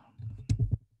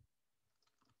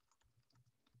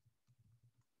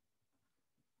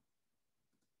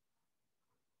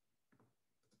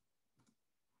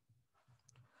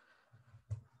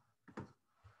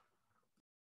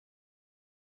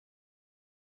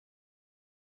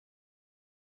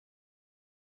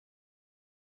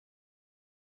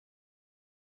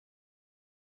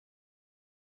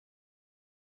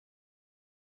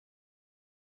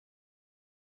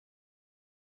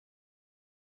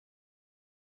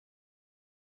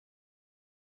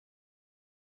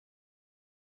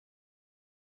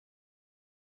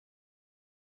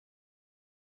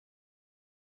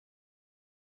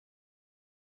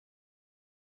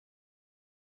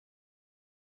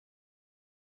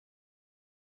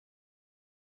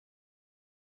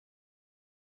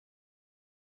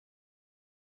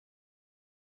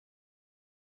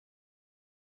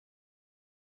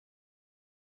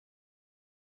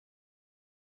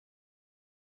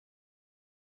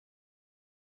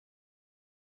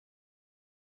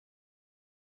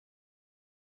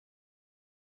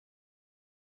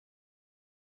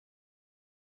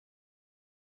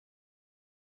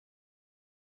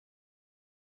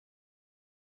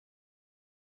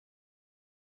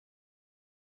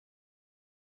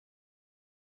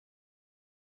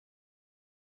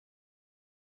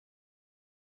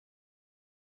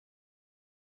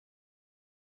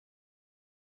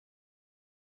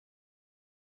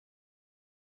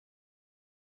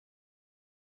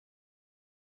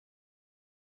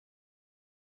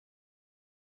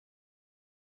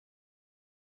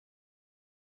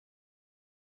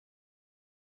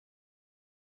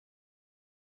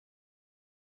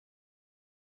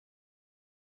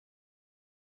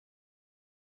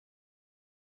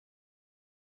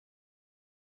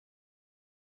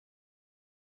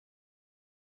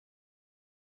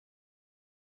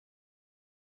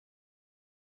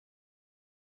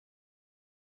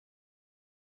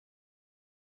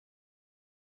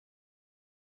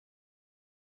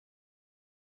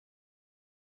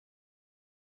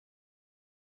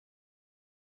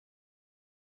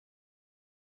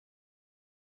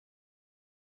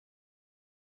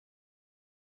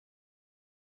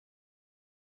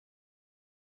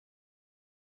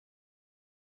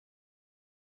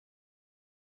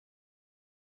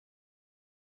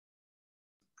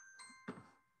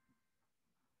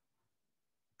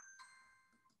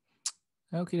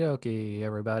 Okie dokie,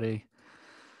 everybody.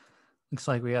 Looks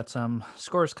like we got some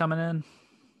scores coming in.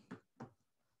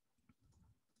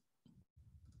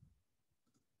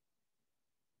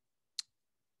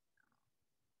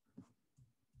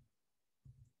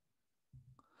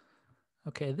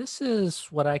 Okay, this is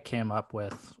what I came up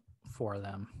with for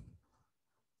them.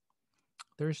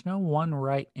 There's no one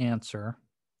right answer.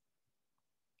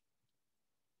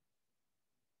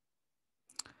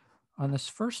 On this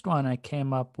first one, I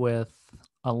came up with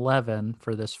 11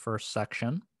 for this first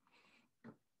section.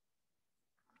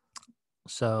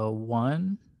 So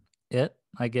one, it,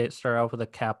 I start off with a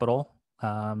capital.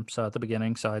 So at the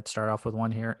beginning, so I'd start off with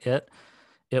one here.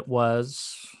 It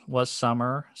was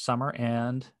summer,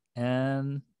 and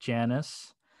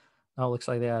Janice. Oh, looks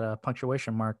like they had a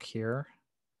punctuation mark here.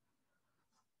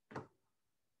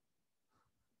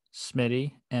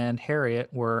 Smitty and Harriet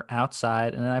were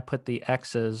outside, and then I put the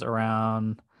X's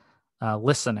around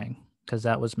listening because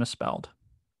that was misspelled.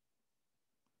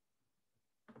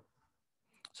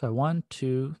 So 1,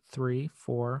 2, 3,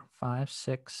 4, 5,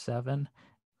 6, 7,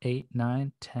 8,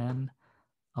 9, 10,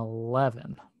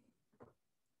 11.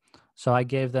 So I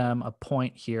gave them a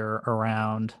point here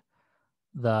around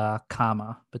the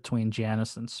comma between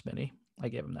Janice and Smitty. I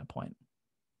gave them that point.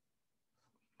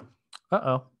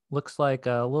 Uh-oh. Looks like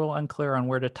a little unclear on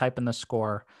where to type in the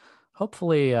score.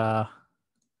 Hopefully,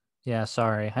 yeah,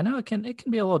 sorry. I know it can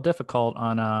be a little difficult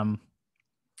on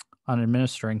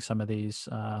administering some of these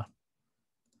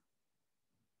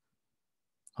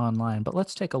online, but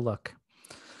let's take a look.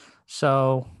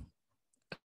 So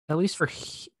at least for,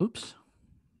 oops,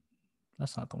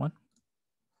 that's not the one.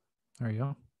 There you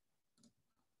go.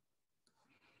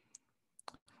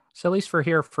 So at least for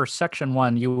here, for section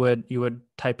 1, you would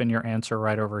type in your answer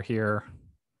right over here.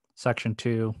 Section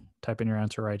 2, type in your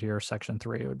answer right here. Section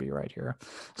 3 would be right here.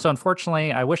 So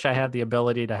unfortunately, I wish I had the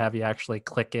ability to have you actually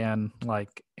click in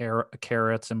like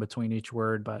carets in between each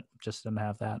word, but just didn't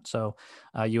have that. So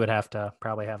you would have to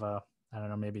probably have a, I don't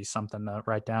know, maybe something to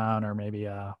write down, or maybe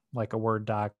like a Word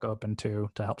doc open to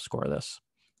help score this.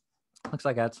 Looks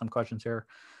like I had some questions here.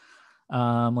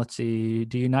 Let's see.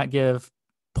 Do you not give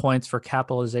points for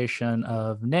capitalization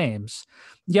of names?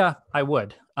 Yeah, I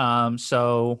would.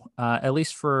 So at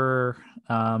least for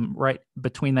right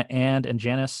between the and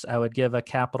Janice, I would give a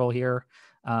capital here.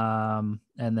 And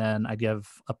then I'd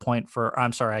give a point for,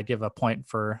 I'd give a point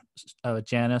for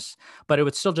Janice, but it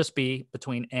would still just be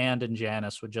between and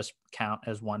Janice would just count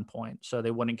as 1 point. So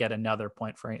they wouldn't get another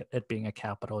point for it being a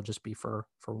capital, it'd just be for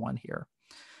one here.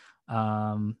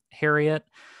 Harriet,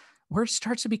 where it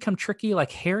starts to become tricky,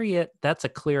 like Harriet, that's a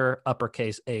clear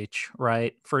uppercase H,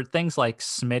 right? For things like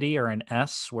Smitty or an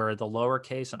S, where the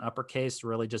lowercase and uppercase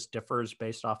really just differs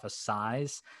based off of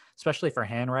size, especially for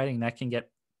handwriting, that can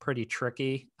get pretty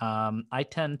tricky. I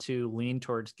tend to lean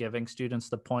towards giving students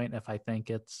the point if I think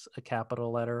it's a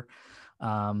capital letter.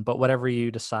 But whatever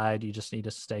you decide, you just need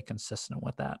to stay consistent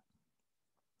with that.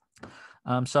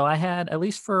 So I had at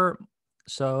least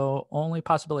so only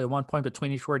possibility of 1 point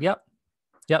between each word. Yep,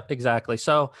 exactly.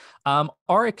 So,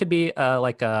 or it could be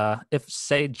like if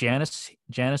say Janice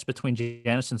between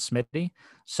Janice and Smitty.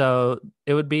 So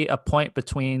it would be a point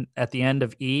between at the end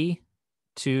of E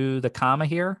to the comma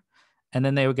here, and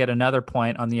then they would get another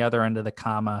point on the other end of the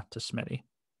comma to Smitty.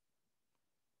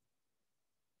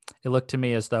 It looked to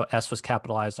me as though S was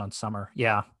capitalized on summer.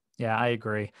 Yeah, I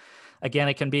agree. Again,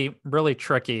 it can be really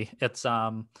tricky. It's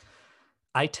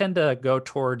I tend to go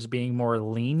towards being more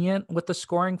lenient with the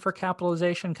scoring for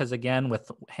capitalization because, again, with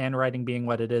handwriting being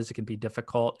what it is, it can be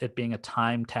difficult. It being a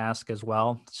time task as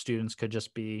well, students could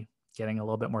just be getting a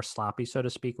little bit more sloppy, so to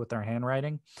speak, with their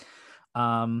handwriting.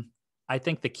 I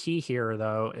think the key here,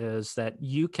 though, is that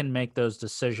you can make those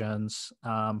decisions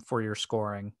for your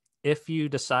scoring. If you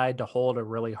decide to hold a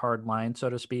really hard line, so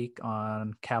to speak,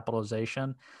 on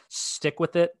capitalization, stick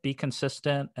with it, be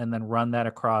consistent, and then run that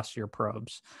across your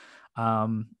probes.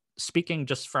 Speaking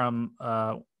just from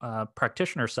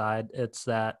practitioner side, it's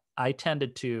that I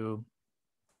tended to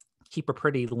keep a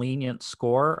pretty lenient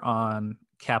score on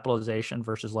capitalization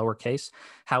versus lowercase.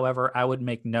 However, I would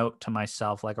make note to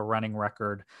myself, like a running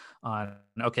record on,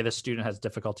 okay, this student has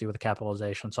difficulty with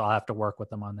capitalization, so I'll have to work with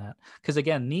them on that. Because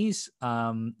again, these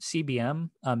CBM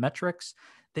metrics,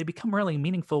 they become really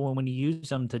meaningful when you use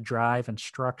them to drive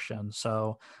instruction.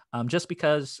 So just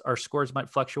because our scores might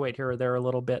fluctuate here or there a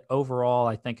little bit, overall,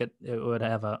 I think it would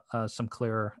have some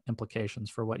clear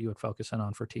implications for what you would focus in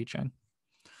on for teaching.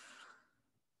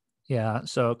 Yeah,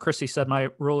 so Chrissy said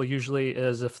my rule usually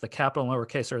is if the capital and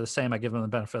lowercase are the same, I give them the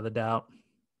benefit of the doubt.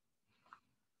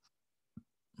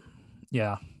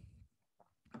 Yeah,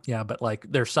 but like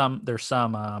there's some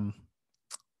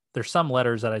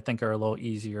letters that I think are a little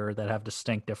easier that have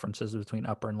distinct differences between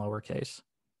upper and lowercase.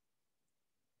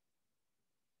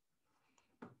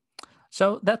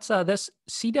 So that's this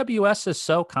CWS is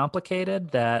so complicated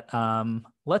that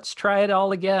let's try it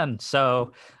all again.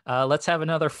 So let's have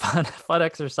another fun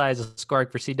exercise of scoring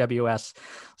for CWS.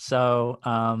 So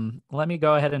let me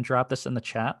go ahead and drop this in the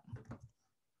chat.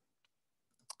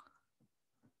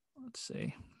 Let's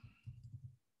see.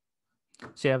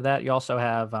 So you have that. You also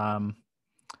have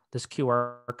this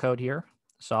QR code here.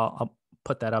 So I'll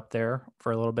put that up there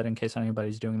for a little bit in case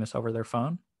anybody's doing this over their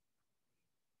phone.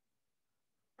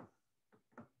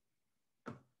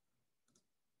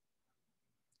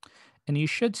 And you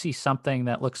should see something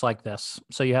that looks like this.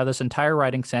 So you have this entire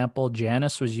writing sample.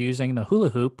 Janice was using the hula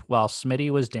hoop while Smitty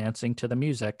was dancing to the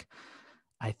music.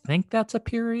 I think that's a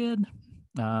period,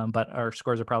 but our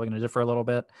scores are probably going to differ a little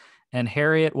bit. And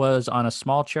Harriet was on a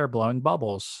small chair blowing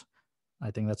bubbles.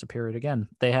 I think that's a period again.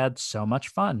 They had so much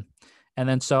fun. And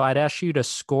then so I'd ask you to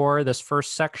score this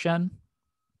first section.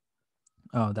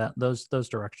 Oh, those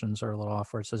directions are a little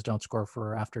off where it says don't score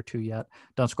for after 2 yet.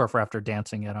 Don't score for after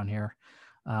dancing yet on here.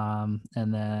 And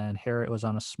then Harriet was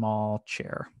on a small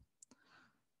chair.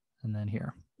 And then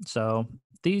here. So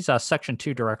these section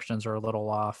 2 directions are a little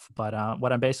off, but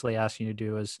what I'm basically asking you to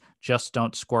do is just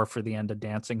don't score for the end of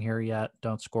dancing here yet.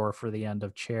 Don't score for the end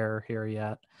of chair here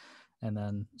yet. And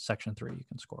then section 3, you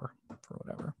can score for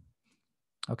whatever.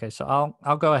 Okay, so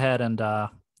I'll go ahead and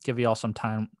give you all some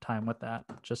time with that,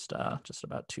 just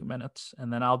about 2 minutes,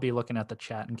 and then I'll be looking at the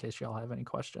chat in case y'all have any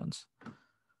questions.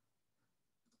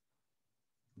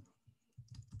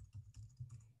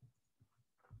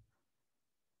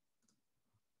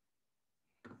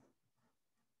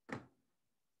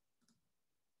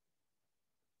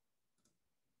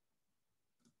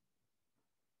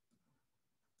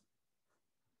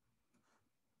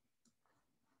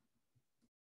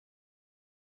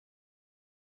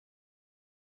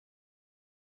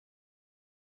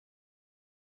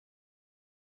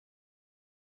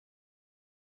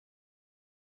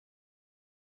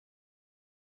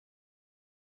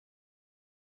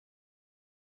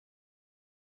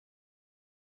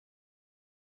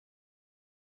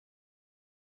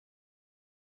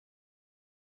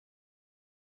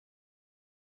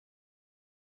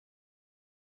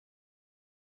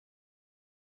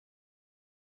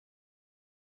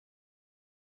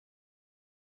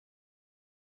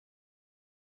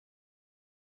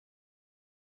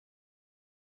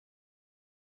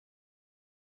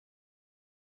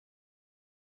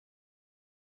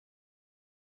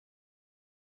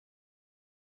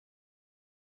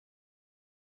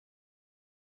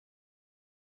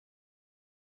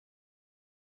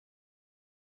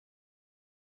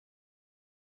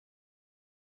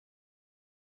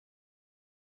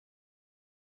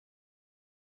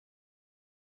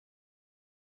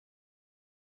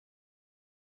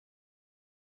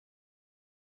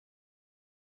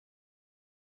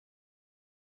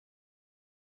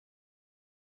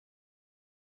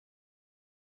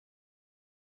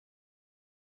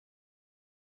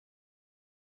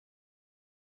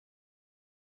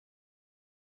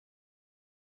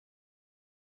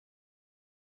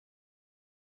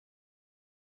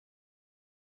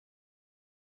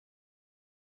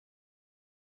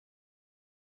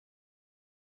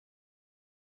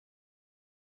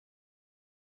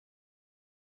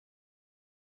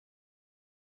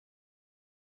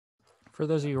 For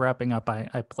those of you wrapping up,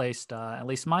 I placed at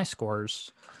least my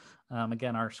scores.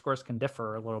 Again, our scores can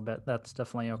differ a little bit. That's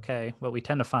definitely okay. What we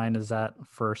tend to find is that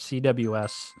for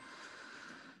CWS,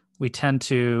 we tend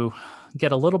to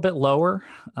get a little bit lower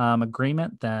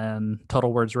agreement than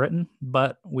total words written,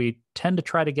 but we tend to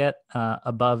try to get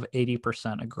above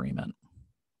 80% agreement.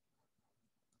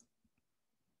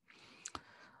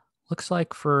 Looks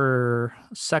like for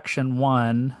section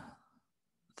 1,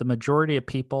 the majority of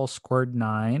people scored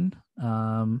 9,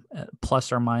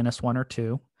 plus or minus 1 or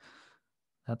 2.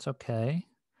 That's okay.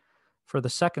 For the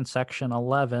second section,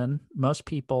 11, most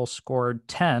people scored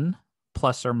 10,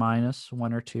 plus or minus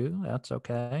 1 or 2. That's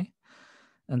okay.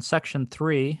 And section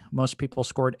 3, most people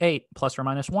scored 8, plus or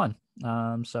minus 1.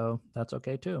 So that's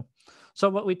okay too. So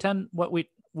what we're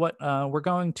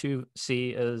going to see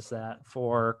is that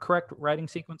for correct writing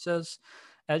sequences,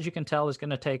 as you can tell,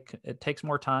 it takes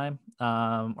more time.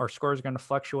 Our scores are going to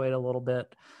fluctuate a little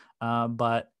bit.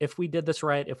 But if we did this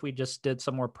right, if we just did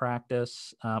some more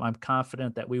practice, I'm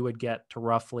confident that we would get to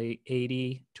roughly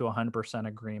 80 to 100%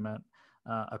 agreement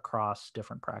across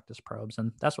different practice probes.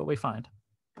 And that's what we find.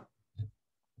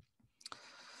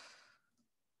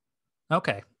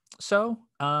 Okay, so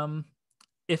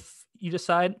if you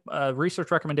decide, research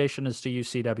recommendation is to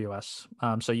use CWS.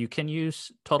 So you can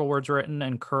use total words written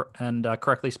and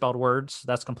correctly spelled words.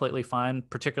 That's completely fine,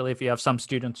 particularly if you have some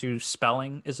students whose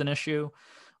spelling is an issue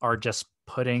or just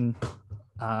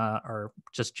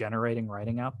generating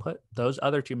writing output. Those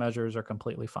other 2 measures are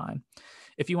completely fine.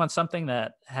 If you want something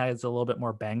that has a little bit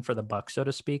more bang for the buck, so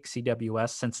to speak, CWS,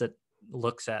 since it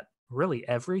looks at really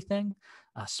everything,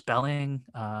 spelling,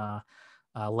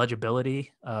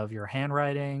 legibility of your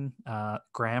handwriting,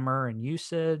 grammar and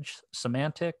usage,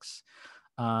 semantics.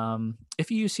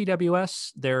 If you use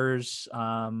CWS, there's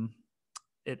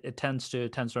it tends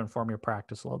to inform your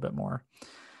practice a little bit more.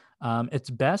 It's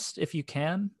best if you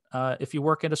can, if you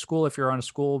work at a school, if you're on a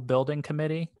school building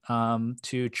committee,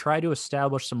 to try to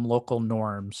establish some local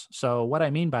norms. So what I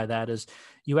mean by that is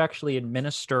you actually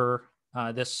administer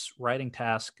this writing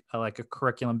task like a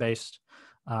curriculum-based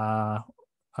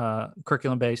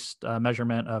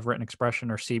measurement of written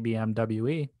expression, or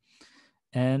CBMWE,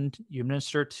 and you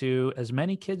administer to as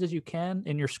many kids as you can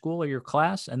in your school or your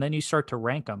class, and then you start to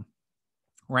rank them.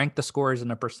 Rank the scores in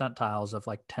the percentiles of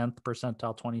like 10th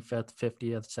percentile, 25th,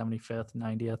 50th, 75th,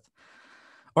 90th.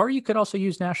 Or you could also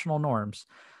use national norms.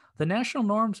 The national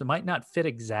norms might not fit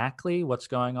exactly what's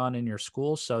going on in your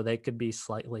school, so they could be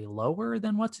slightly lower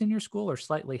than what's in your school or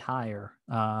slightly higher.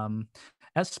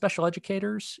 As special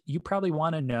educators, you probably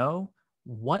want to know,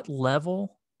 what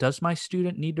level does my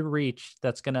student need to reach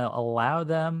that's going to allow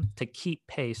them to keep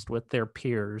pace with their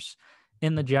peers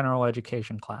in the general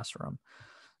education classroom?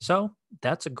 So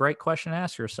that's a great question to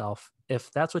ask yourself.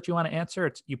 If that's what you want to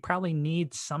answer, you probably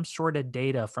need some sort of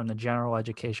data from the general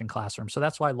education classroom. So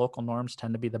that's why local norms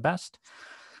tend to be the best.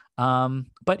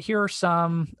 But here are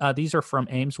some, these are from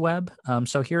AimsWeb.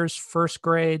 So here's first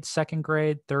grade, second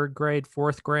grade, third grade,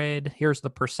 fourth grade. Here's the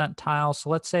percentile.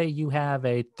 So let's say you have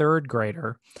a third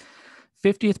grader,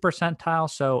 50th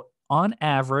percentile. So on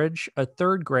average, a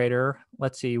third grader,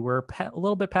 let's see, we're a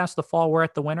little bit past the fall, we're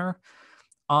at the winter.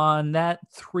 On that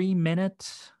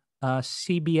 3-minute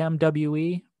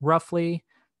CBMWE, roughly,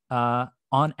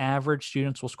 on average,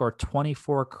 students will score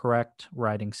 24 correct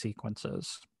writing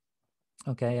sequences.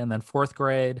 Okay, and then fourth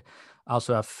grade,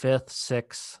 also have fifth,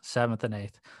 sixth, seventh, and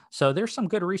eighth. So there's some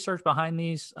good research behind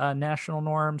these national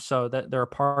norms, so that they're a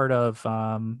part of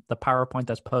the PowerPoint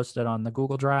that's posted on the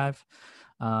Google Drive.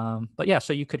 But yeah,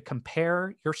 so you could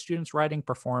compare your students' writing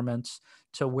performance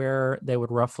to where they would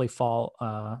roughly fall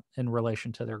in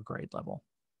relation to their grade level.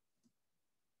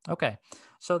 Okay,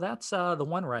 so that's the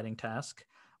one writing task.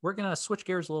 We're going to switch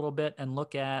gears a little bit and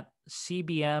look at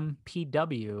CBM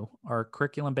PW, our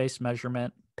curriculum-based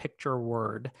measurement picture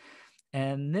word.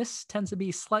 And this tends to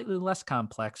be slightly less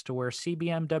complex, to where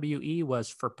CBMWE was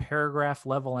for paragraph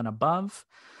level and above.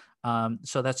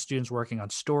 So that's students working on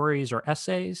stories or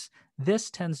essays. This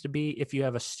tends to be if you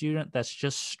have a student that's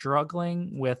just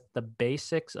struggling with the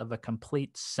basics of a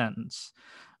complete sentence.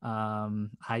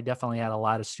 I definitely had a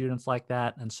lot of students like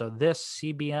that. And so this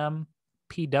CBM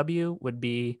PW would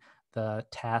be the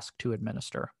task to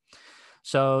administer.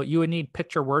 So you would need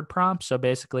picture word prompts. So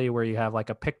basically where you have like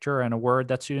a picture and a word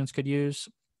that students could use,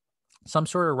 some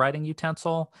sort of writing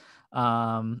utensil,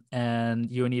 and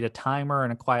you would need a timer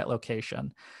and a quiet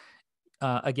location.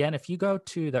 Again, if you go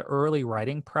to the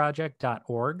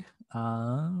earlywritingproject.org,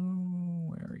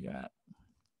 where are you at?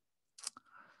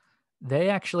 They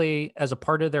actually, as a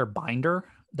part of their binder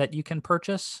that you can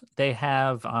purchase, they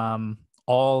have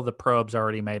all the probes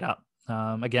already made up.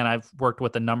 Again, I've worked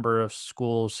with a number of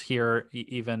schools here,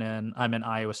 I'm in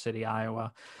Iowa City,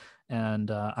 Iowa. And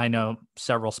I know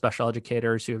several special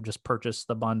educators who have just purchased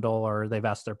the bundle, or they've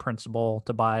asked their principal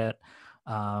to buy it.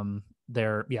 I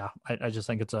just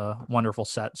think it's a wonderful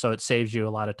set. So it saves you a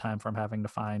lot of time from having to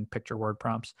find picture word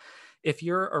prompts. If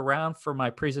you're around for my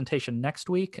presentation next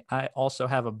week, I also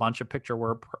have a bunch of picture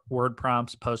word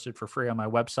prompts posted for free on my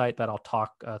website that I'll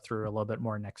talk through a little bit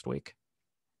more next week.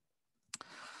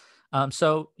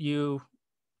 So you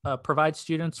provide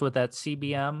students with that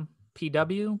CBM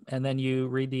PW, and then you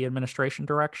read the administration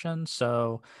directions.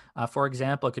 So for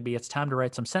example, it could be, it's time to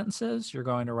write some sentences. You're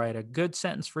going to write a good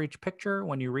sentence for each picture.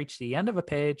 When you reach the end of a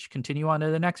page, continue on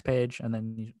to the next page, and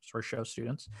then you sort of show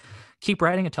students. Keep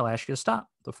writing until I ask you to stop.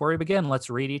 Before we begin, let's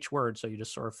read each word. So you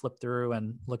just sort of flip through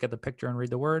and look at the picture and read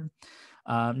the word.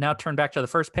 Now turn back to the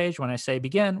first page. When I say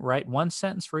begin, write one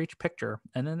sentence for each picture,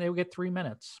 and then they will get 3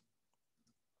 minutes.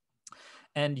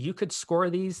 And you could score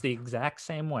these the exact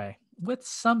same way, with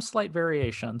some slight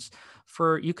variations.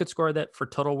 You could score that for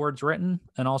total words written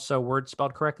and also words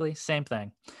spelled correctly, same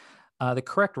thing. The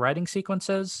correct writing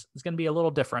sequences is going to be a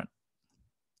little different.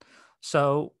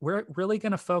 So we're really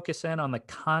going to focus in on the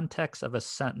context of a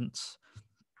sentence.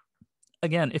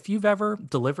 Again, if you've ever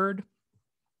delivered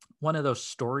one of those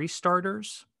story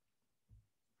starters.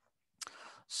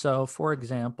 So for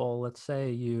example, let's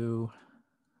say you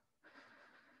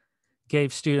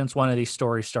gave students one of these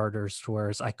story starters,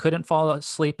 where I couldn't fall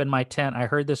asleep in my tent. I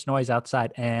heard this noise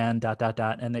outside and ...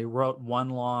 And they wrote one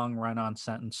long run-on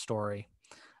sentence story.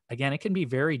 Again, it can be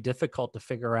very difficult to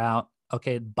figure out,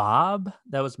 okay, Bob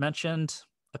that was mentioned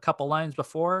a couple lines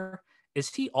before, Is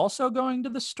he also going to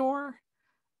the store?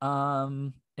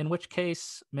 In which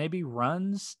case maybe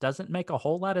runs doesn't make a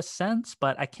whole lot of sense,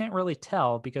 but I can't really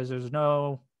tell because there's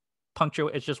no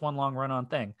punctuation. It's just one long run on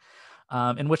thing.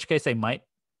 In which case they might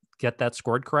get that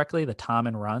scored correctly, the Tom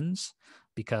and runs,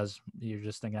 because you're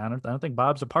just thinking, I don't think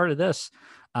Bob's a part of this.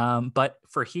 But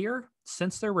for here,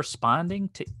 since they're responding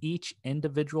to each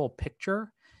individual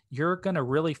picture, you're going to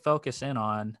really focus in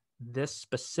on this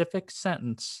specific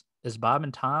sentence. Is Bob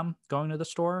and Tom going to the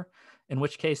store? In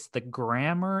which case the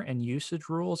grammar and usage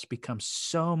rules become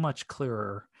so much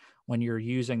clearer when you're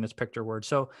using this picture word.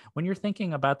 So when you're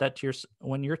thinking about that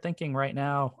when you're thinking right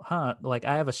now, like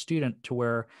I have a student to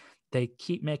where they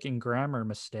keep making grammar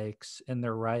mistakes in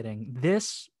their writing.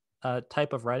 This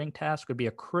type of writing task would be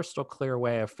a crystal clear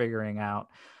way of figuring out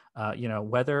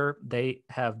whether they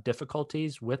have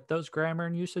difficulties with those grammar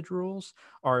and usage rules,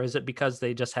 or is it because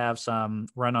they just have some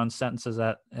run-on sentences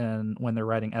and when they're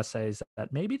writing essays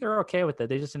that maybe they're okay with it,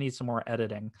 they just need some more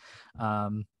editing.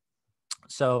 But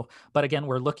again,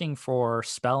 we're looking for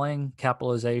spelling,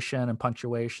 capitalization, and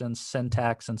punctuation,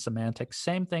 syntax, and semantics.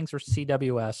 Same things for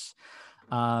CWS.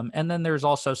 And then there's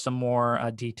also some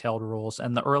more detailed rules.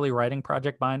 And the early writing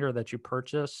project binder that you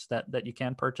purchase, that you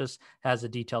can purchase, has a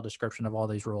detailed description of all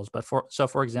these rules. But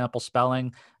for example,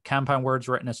 spelling, compound words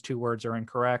written as two words are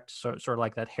incorrect. So sort of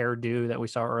like that hairdo that we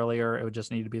saw earlier, it would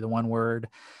just need to be the one word.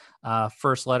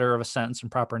 First letter of a sentence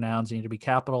and proper nouns need to be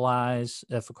capitalized.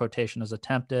 If a quotation is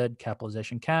attempted,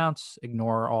 capitalization counts.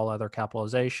 Ignore all other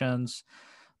capitalizations.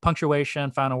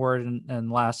 Punctuation, final word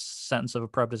and last sentence of a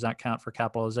prep does not count for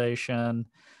capitalization.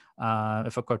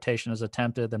 If a quotation is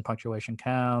attempted, then punctuation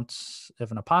counts.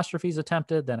 If an apostrophe is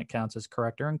attempted, then it counts as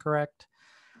correct or incorrect.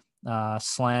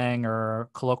 Slang or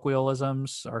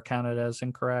colloquialisms are counted as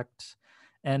incorrect.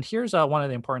 And here's one of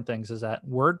the important things is that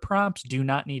word prompts do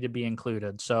not need to be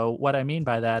included. So what I mean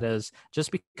by that is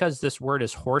just because this word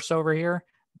is horse over here,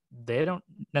 they don't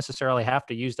necessarily have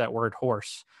to use that word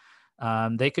horse.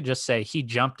 They could just say he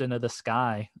jumped into the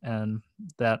sky and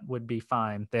that would be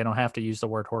fine. They don't have to use the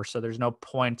word horse. So there's no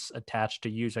points attached to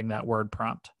using that word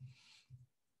prompt.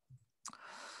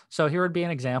 So here would be an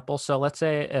example. So let's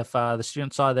say if the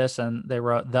student saw this and they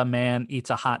wrote, the man eats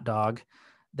a hot dog,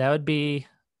 that would be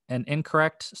an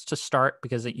incorrect to start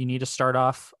because you need to start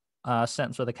off a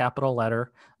sentence with a capital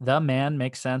letter. The man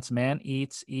makes sense. Man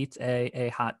eats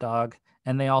a hot dog.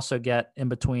 And they also get in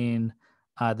between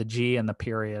the G and the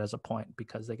period as a point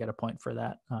because they get a point for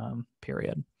that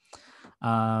period.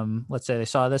 Let's say they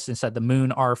saw this and said the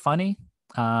moon are funny.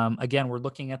 Again, we're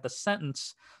looking at the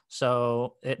sentence,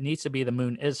 so it needs to be the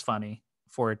moon is funny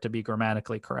for it to be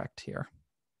grammatically correct here.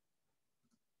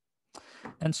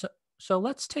 And so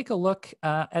let's take a look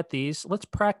at these. Let's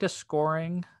practice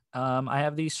scoring. I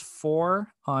have these 4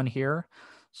 on here.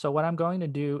 So what I'm going to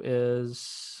do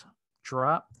is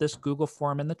drop this Google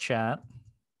form in the chat,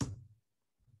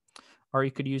 or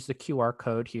you could use the QR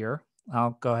code here.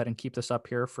 I'll go ahead and keep this up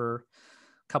here for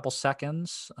a couple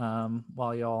seconds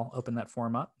while y'all open that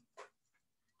form up.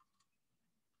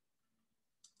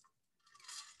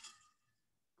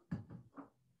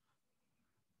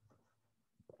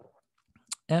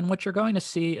 And what you're going to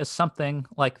see is something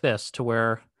like this to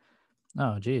where,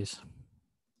 oh, geez.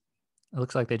 It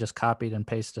looks like they just copied and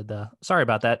pasted sorry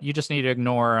about that. You just need to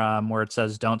ignore where it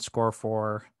says don't score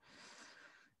for.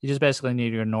 You just basically need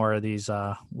to ignore these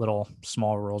little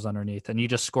small rules underneath. And you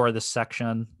just score this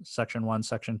section 1,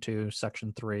 section 2,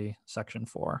 section 3, section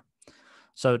 4.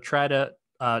 So try to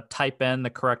type in the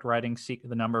correct writing,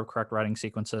 the number of correct writing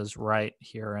sequences right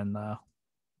here in the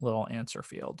little answer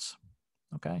fields.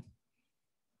 Okay.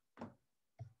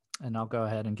 And I'll go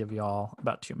ahead and give you all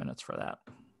about 2 minutes for that.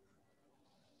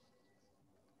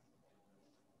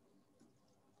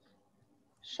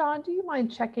 Shawn, do you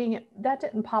mind checking? That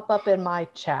didn't pop up in my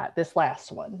chat, this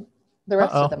last one. The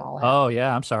rest of them all have. Oh,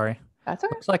 yeah, I'm sorry. That's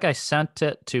okay. Looks like I sent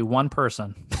it to one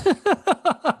person.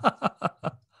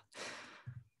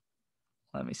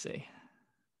 Let me see.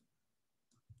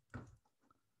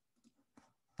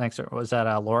 Thanks. Was that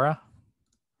Laura?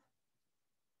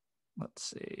 Let's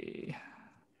see.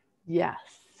 Yes.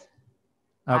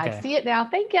 Okay. I see it now.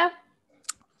 Thank you.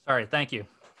 Sorry. Thank you.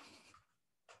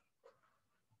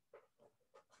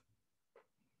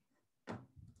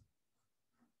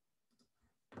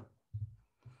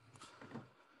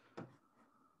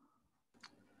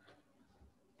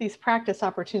 These practice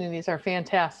opportunities are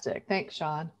fantastic. Thanks,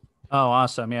 Shawn. Oh,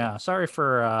 awesome. Yeah. Sorry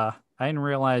for, I didn't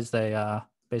realize they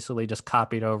basically just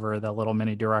copied over the little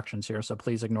mini directions here. So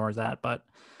please ignore that, but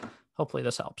hopefully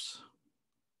this helps.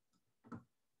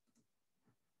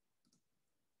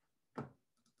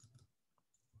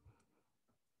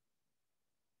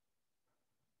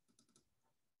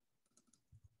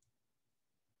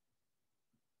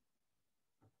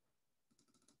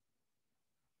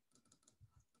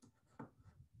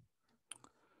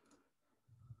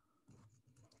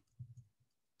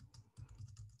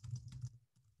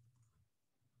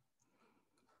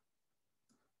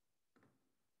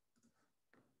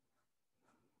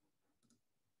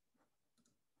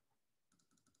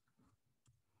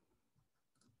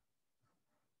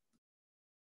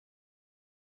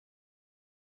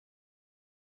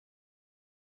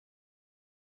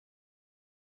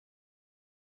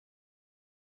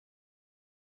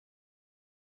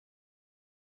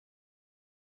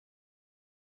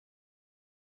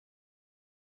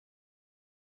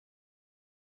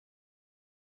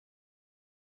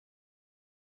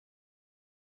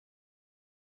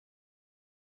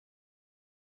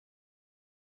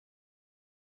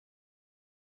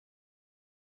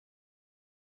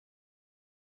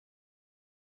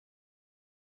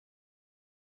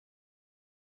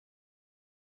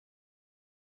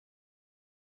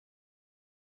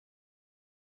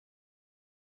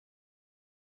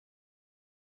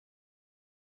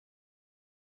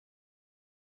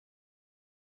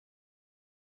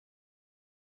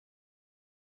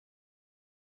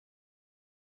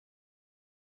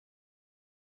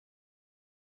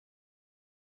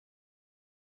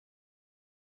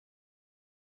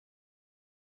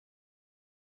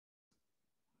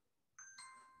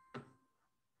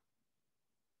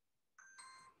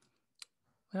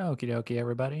 Okie dokie,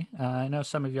 everybody. I know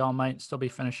some of y'all might still be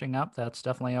finishing up. That's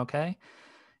definitely okay.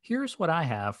 Here's what I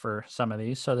have for some of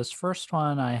these. So this first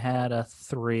one, I had a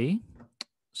 3.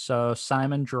 So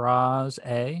Simon draws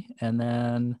A, and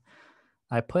then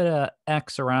I put a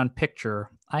X around picture.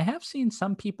 I have seen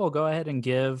some people go ahead and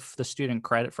give the student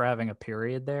credit for having a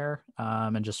period there,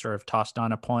 and just sort of tossed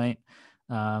on a point.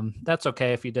 That's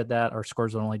okay if you did that. Our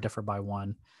scores will only differ by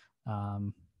 1.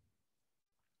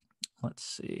 Let's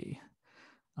see.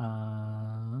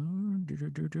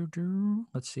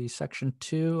 Let's see. Section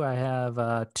 2, I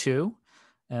have 2,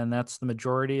 and that's the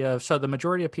majority of. So the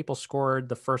majority of people scored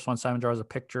the first one. Simon draws a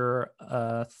picture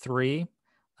 3,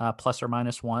 plus or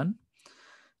minus 1.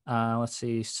 Let's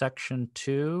see. Section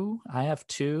 2, I have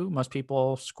 2. Most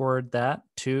people scored that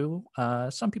 2.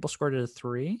 Some people scored it a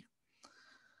 3.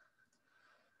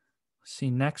 See,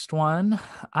 next one,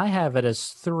 I have it as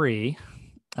 3.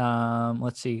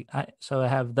 Let's see. So I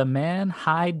have the man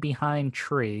hide behind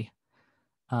tree.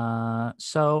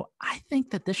 So I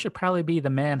think that this should probably be the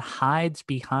man hides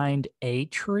behind a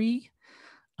tree.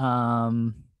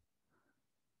 Or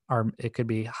it could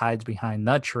be hides behind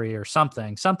the tree or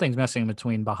something. Something's missing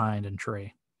between behind and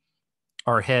tree.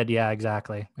 Or hid. Yeah,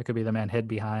 exactly. It could be the man hid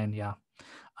behind. Yeah.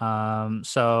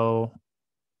 So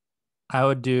I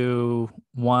would do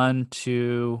 1,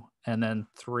 2, and then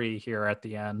 3 here at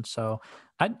the end. So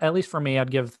at least for me, I'd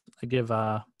give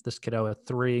this kiddo a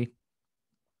 3.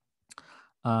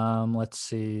 Let's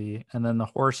see. And then the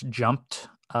horse jumped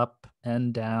up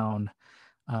and down.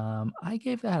 I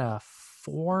gave that a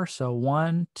 4. So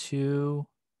 1, 2,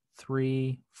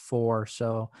 3, 4.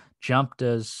 So jumped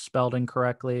is spelled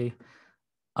incorrectly.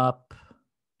 Up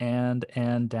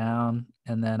and down,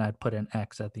 and then I'd put an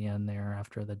X at the end there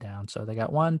after the down. So they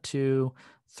got 1, 2,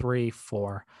 3,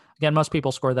 4. Again, most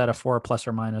people score that a 4 plus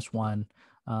or minus 1.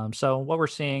 So what we're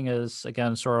seeing is,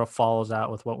 again, sort of follows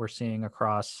out with what we're seeing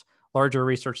across larger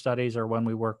research studies, or when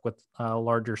we work with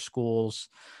larger schools,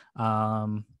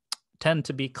 tend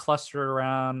to be clustered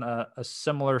around a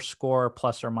similar score,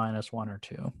 plus or minus 1 or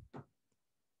 2.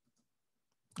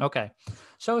 Okay,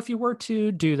 so if you were to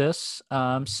do this,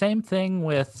 same thing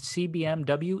with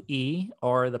CBMWE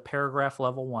or the paragraph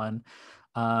level 1.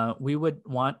 We would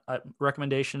want a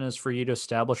recommendation is for you to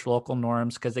establish local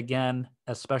norms, because again,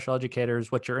 as special educators,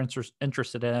 what you're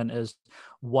interested in is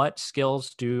what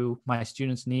skills do my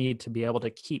students need to be able to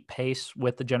keep pace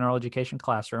with the general education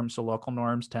classroom. So local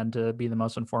norms tend to be the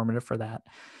most informative for that.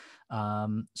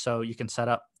 So you can set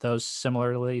up those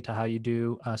similarly to how you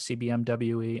do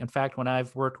CBMWE. In fact, when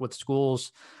I've worked with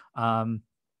schools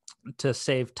to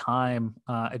save time,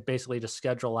 it basically to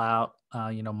schedule out,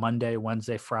 Monday,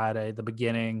 Wednesday, Friday, the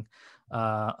beginning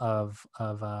of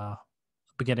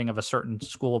beginning of a certain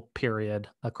school period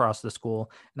across the school.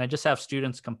 And I just have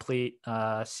students complete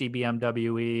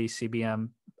CBMWE, CBM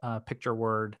picture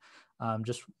word,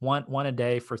 just one a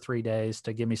day for 3 days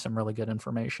to give me some really good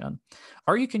information.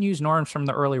 Or you can use norms from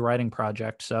the early writing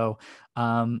project. So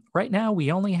right now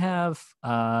we only have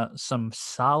some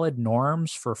solid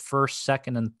norms for first,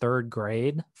 second, and third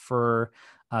grade for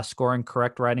scoring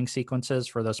correct writing sequences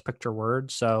for those picture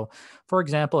words. So for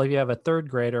example, if you have a third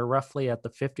grader roughly at the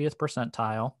 50th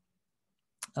percentile,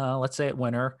 let's say at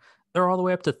winter, they're all the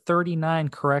way up to 39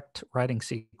 correct writing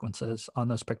sequences on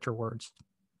those picture words.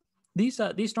 These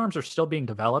norms are still being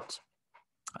developed.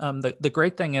 The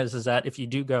great thing is that if you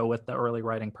do go with the early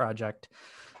writing project,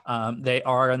 they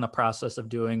are in the process of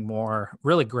doing more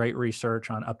really great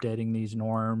research on updating these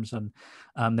norms, and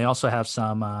they also have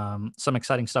some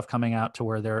exciting stuff coming out to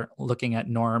where they're looking at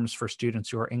norms for students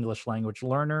who are English language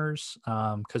learners.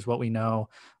 Because what we know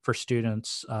for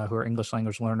students who are English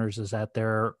language learners is that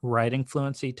their writing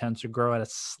fluency tends to grow at a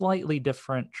slightly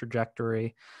different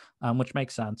trajectory, which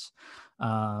makes sense.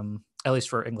 At least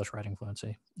for English writing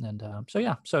fluency. And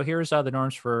so here's the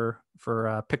norms for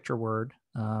picture word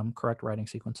correct writing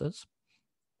sequences.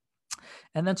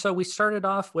 And then so we started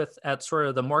off with at sort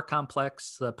of the more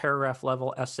complex, the paragraph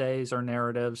level essays or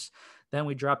narratives. Then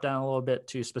we dropped down a little bit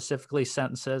to specifically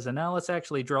sentences. And now let's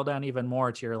actually drill down even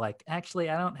more to your actually,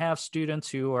 I don't have students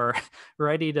who are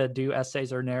ready to do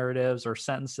essays or narratives or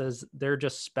sentences. They're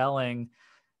just spelling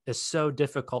is so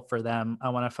difficult for them. I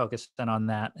want to focus in on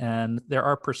that. And there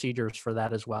are procedures for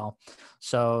that as well.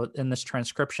 So in this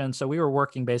transcription, so we were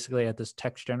working basically at this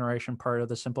text generation part of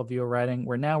the simple view of writing,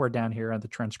 where now we're down here at the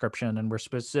transcription, and we're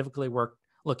specifically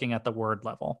looking at the word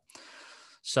level.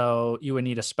 So you would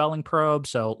need a spelling probe.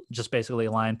 So just basically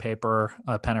a line, paper,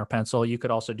 a pen or pencil. You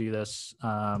could also do this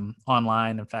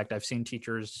online. In fact, I've seen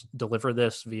teachers deliver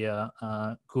this via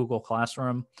Google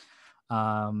Classroom.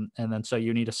 And then so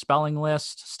you need a spelling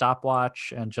list,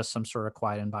 stopwatch, and just some sort of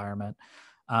quiet environment.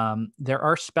 There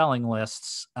are spelling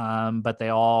lists, but they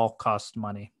all cost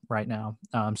money right now.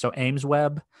 So Ames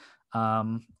Web,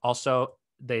 also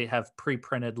they have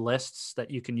pre-printed lists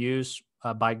that you can use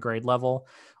by grade level.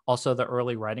 Also, the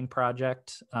Early Writing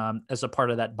Project, as a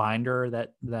part of that binder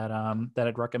that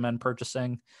I'd recommend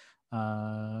purchasing.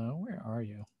 Where are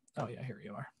you? Oh yeah, here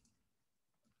you are.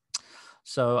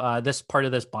 So this part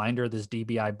of this binder, this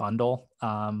DBI bundle,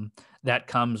 that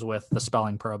comes with the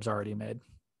spelling probes already made.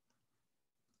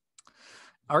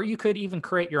 Or you could even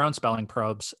create your own spelling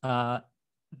probes.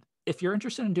 If you're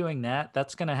interested in doing that,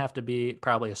 that's going to have to be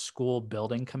probably a school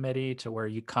building committee to where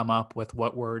you come up with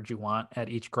what words you want at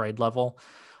each grade level.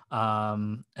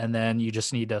 And then you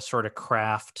just need to sort of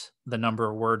craft the number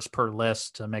of words per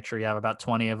list to make sure you have about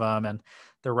 20 of them. And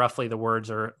the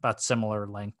words are about similar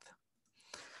length.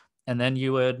 And then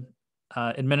you would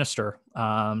administer.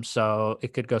 So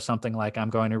it could go something like, I'm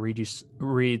going to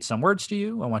read some words to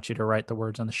you. I want you to write the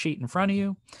words on the sheet in front of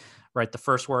you. Write the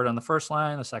first word on the first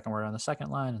line, the second word on the second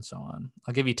line, and so on.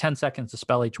 I'll give you 10 seconds to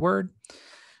spell each word.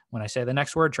 When I say the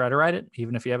next word, try to write it,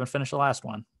 even if you haven't finished the last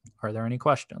one. Are there any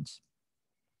questions?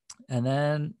 And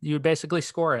then you would basically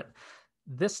score it.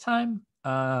 This time,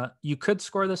 you could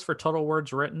score this for total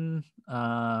words written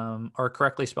or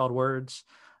correctly spelled words.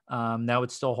 That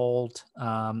would still hold.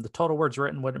 The total words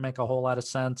written wouldn't make a whole lot of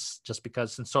sense just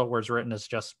because since total words written is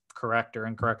just correct or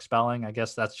incorrect spelling, I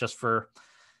guess that's just for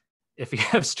if you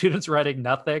have students writing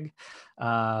nothing,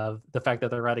 the fact that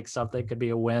they're writing something could be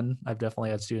a win. I've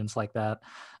definitely had students like that.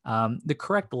 The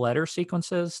correct letter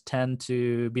sequences tend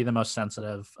to be the most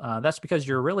sensitive. That's because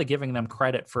you're really giving them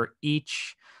credit for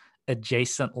each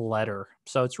adjacent letter.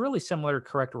 So it's really similar to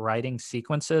correct writing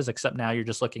sequences, except now you're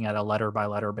just looking at a letter by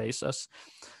letter basis.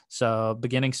 So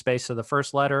beginning space of the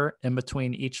first letter, in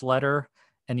between each letter,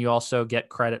 and you also get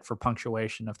credit for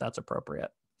punctuation if that's appropriate.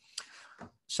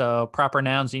 So proper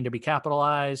nouns need to be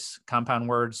capitalized. Compound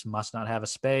words must not have a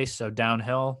space. So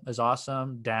downhill is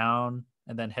awesome. Down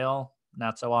and then hill,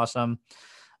 not so awesome.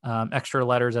 Extra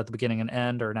letters at the beginning and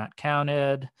end are not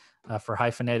counted. For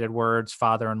hyphenated words,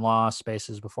 father-in-law,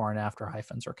 spaces before and after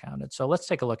hyphens are counted. So let's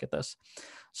take a look at this.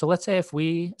 So let's say if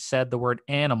we said the word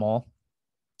animal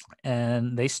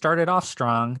and they started off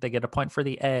strong, they get a point for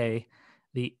the A.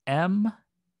 The M-I-N-A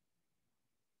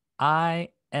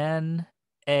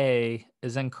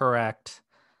is incorrect,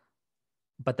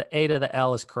 but the A to the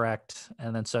L is correct.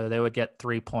 And then so they would get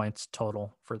 3 points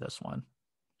total for this one.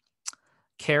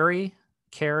 Carry,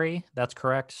 that's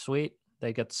correct. Sweet.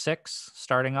 They get 6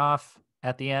 starting off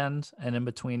at the end and in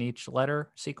between each letter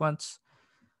sequence.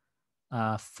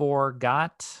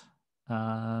 Forgot.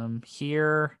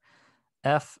 Here,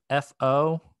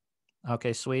 F-F-O.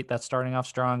 Okay, sweet. That's starting off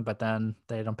strong, but then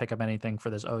they don't pick up anything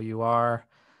for this O-U-R.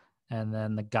 And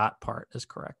then the got part is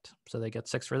correct. So they get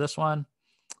 6 for this one.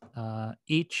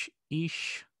 Each,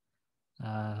 ish.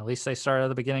 At least they start at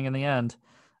the beginning and the end.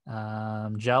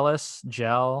 Jealous,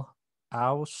 gel,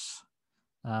 aus.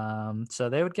 So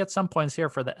they would get some points here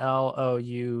for the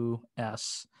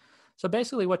L-O-U-S. So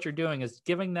basically what you're doing is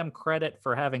giving them credit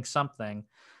for having something.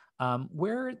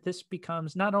 Where this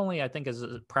becomes not only, I think, is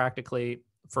practically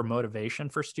for motivation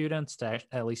for students to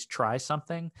at least try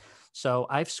something. So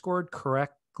I've scored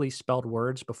correctly spelled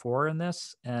words before in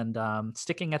this, and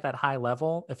sticking at that high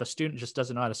level, if a student just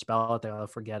doesn't know how to spell it, they'll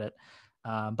forget it.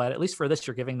 But at least for this,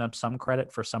 you're giving them some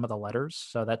credit for some of the letters.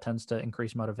 So that tends to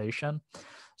increase motivation.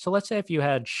 So let's say if you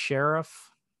had sheriff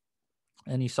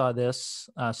and you saw this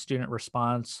student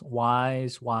response,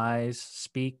 wise,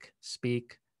 speak,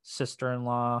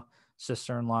 sister-in-law,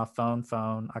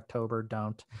 phone, October,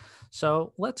 don't.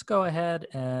 So let's go ahead,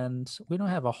 and we don't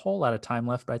have a whole lot of time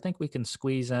left, but I think we can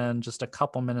squeeze in just a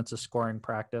couple minutes of scoring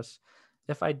practice.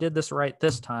 If I did this right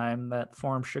this time, that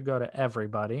form should go to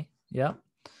everybody. Yep.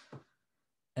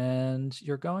 And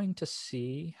you're going to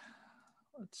see,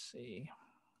 let's see.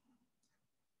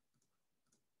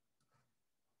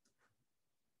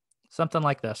 Something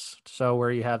like this. So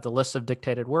where you have the list of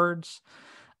dictated words,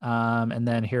 and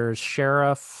then here's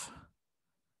sheriff,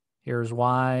 here's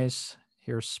wise,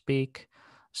 here's speak.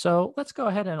 So let's go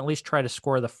ahead and at least try to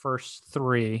score the first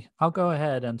 3. I'll go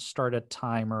ahead and start a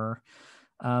timer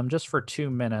just for 2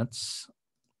 minutes.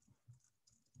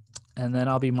 And then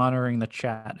I'll be monitoring the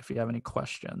chat if you have any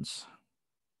questions.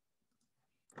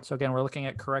 So again, we're looking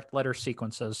at correct letter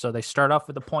sequences. So they start off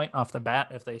with a point off the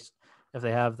bat if they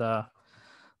have the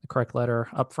correct letter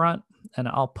up front, and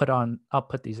I'll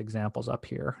put these examples up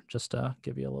here just to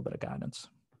give you a little bit of guidance.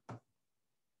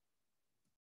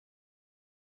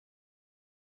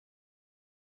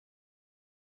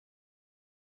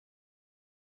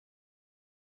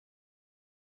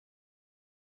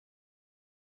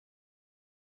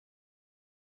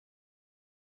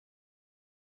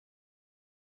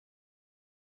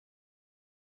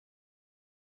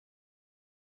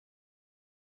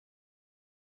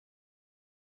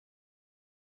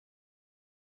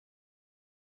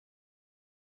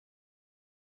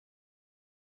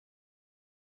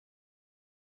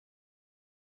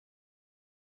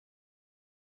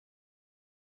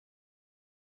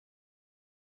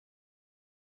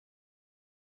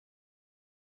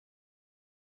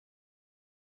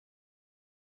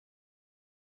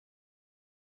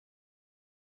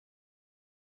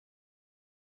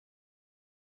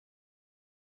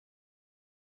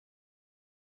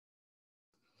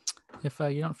 If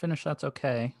you don't finish, that's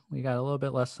okay. We got a little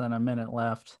bit less than a minute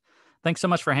left. Thanks so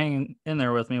much for hanging in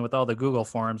there with me with all the Google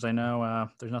Forms. I know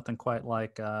there's nothing quite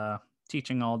like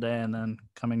teaching all day and then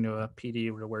coming to a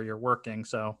PD where you're working.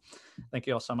 So thank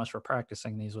you all so much for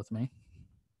practicing these with me.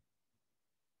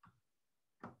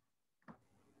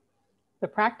 The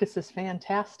practice is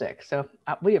fantastic. So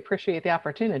we appreciate the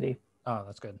opportunity. Oh,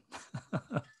 that's good.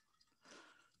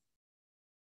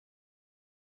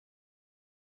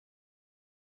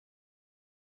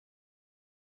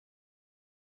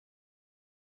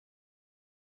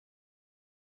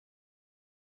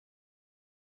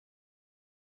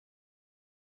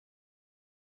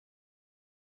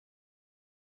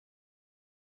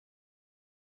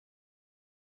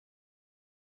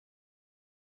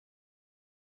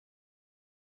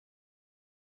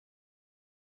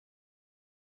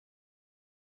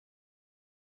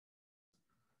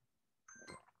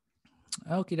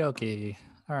 Okie dokie.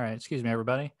 All right. Excuse me,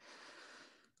 everybody.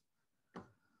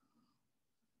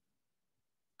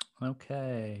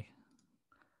 Okay.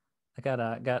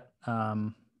 I got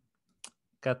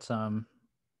some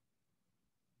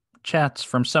chats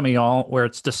from some of y'all where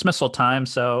it's dismissal time.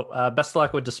 So best of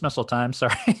luck with dismissal time.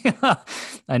 Sorry.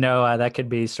 I know that could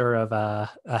be sort of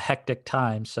a hectic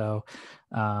time. So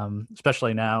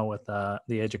especially now with the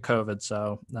age of COVID.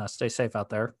 So stay safe out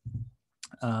there.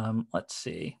 Let's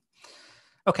see.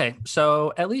 Okay,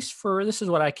 so at least this is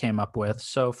what I came up with.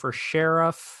 So for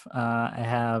sheriff, I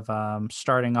have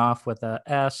starting off with a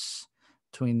S,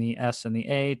 between the S and the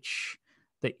H,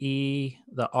 the E,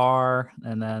 the R,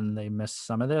 and then they missed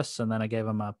some of this, and then I gave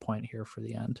them a point here for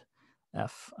the end.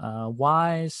 F.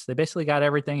 Wise, they basically got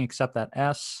everything except that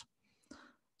S.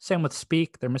 Same with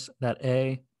speak, they're missing that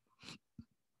A.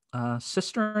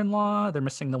 Sister-in-law, they're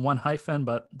missing the one hyphen,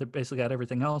 but they basically got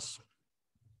everything else.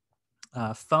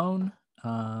 Phone,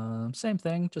 same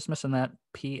thing, just missing that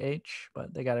PH,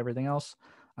 but they got everything else.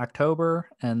 October,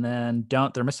 and then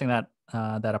don't, they're missing that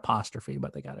that apostrophe,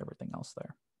 but they got everything else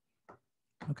there.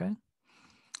 Okay.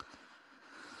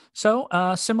 So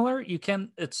similar,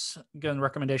 it's again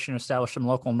recommendation to establish some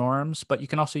local norms, but you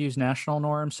can also use national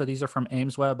norms. So these are from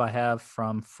AimsWeb. I have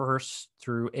from 1st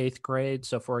through 8th grade.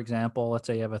 So for example, let's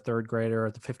say you have a 3rd grader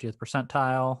at the 50th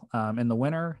percentile in the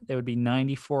winter, they would be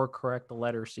 94 correct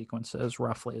letter sequences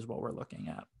roughly is what we're looking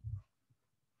at.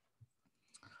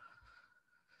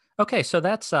 Okay, so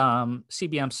that's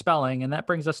CBM spelling, and that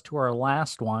brings us to our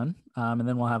last one, and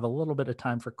then we'll have a little bit of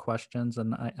time for questions,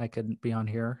 and I could be on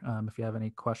here if you have any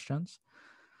questions.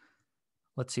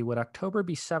 Let's see, would October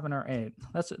be 7 or 8?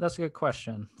 That's a good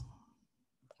question.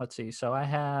 Let's see, so I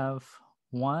have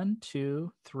 1,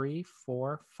 2, 3,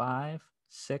 4, 5,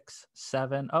 6,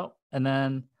 7. Oh, and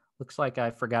then looks like I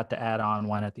forgot to add on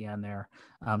one at the end there.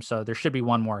 So there should be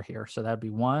one more here. So that'd be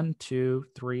 1, 2,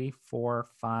 3, 4,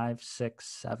 5, 6,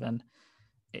 7,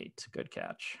 8. Good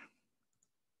catch.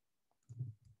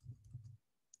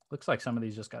 Looks like some of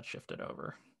these just got shifted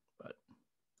over, but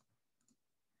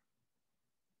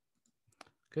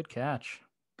good catch.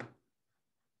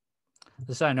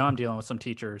 This is, I know I'm dealing with some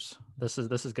teachers. This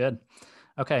is good.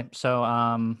 Okay,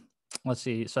 so let's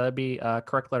see. So that'd be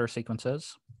correct letter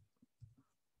sequences.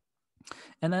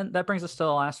 And then that brings us to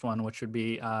the last one, which would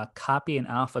be copy and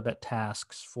alphabet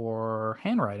tasks for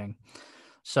handwriting.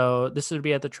 So this would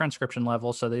be at the transcription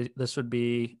level. So this would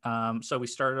be, so we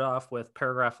started off with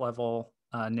paragraph level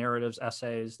narratives,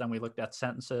 essays, then we looked at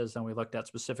sentences, then we looked at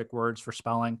specific words for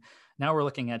spelling. Now we're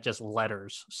looking at just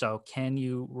letters. So can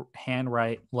you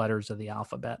handwrite letters of the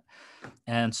alphabet?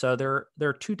 And so there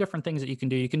are two different things that you can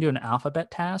do. You can do an alphabet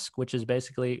task, which is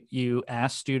basically you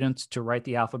ask students to write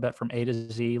the alphabet from A to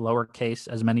Z, lowercase,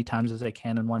 as many times as they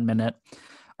can in 1 minute.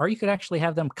 Or you could actually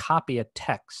have them copy a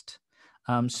text.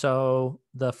 So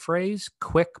the phrase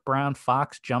 "quick brown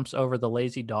fox jumps over the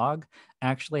lazy dog"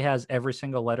 actually has every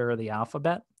single letter of the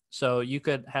alphabet. So you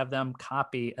could have them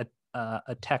copy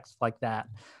a text like that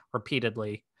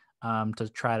repeatedly to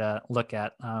try to look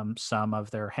at some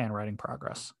of their handwriting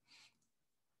progress.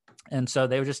 And so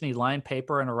they would just need lined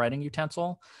paper and a writing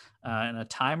utensil and a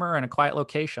timer and a quiet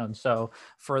location. So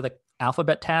for the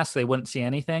alphabet task, they wouldn't see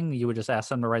anything. You would just ask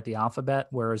them to write the alphabet,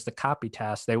 whereas the copy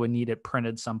task, they would need it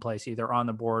printed someplace, either on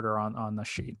the board or on the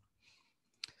sheet.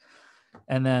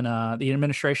 And then the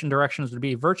administration directions would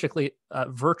be virtually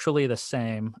the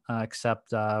same,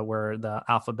 except where the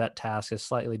alphabet task is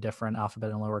slightly different, alphabet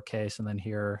in lowercase. And then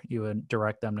here you would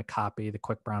direct them to copy "the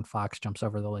quick brown fox jumps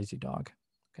over the lazy dog."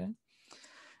 Okay.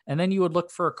 And then you would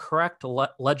look for correct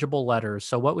legible letters.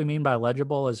 So what we mean by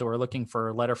legible is that we're looking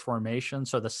for letter formation.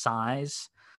 So the size,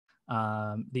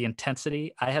 the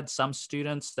intensity. I had some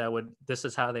students that this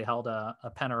is how they held a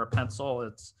pen or a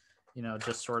pencil.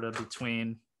 just sort of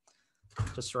between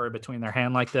their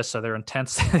hand like this. So they're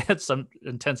intense, had some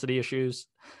intensity issues,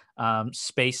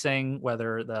 spacing,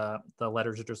 whether the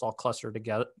letters are just all clustered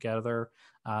together,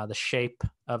 the shape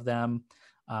of them,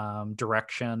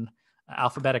 direction,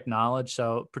 alphabetic knowledge.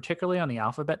 So particularly on the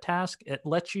alphabet task, it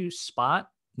lets you spot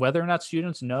whether or not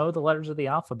students know the letters of the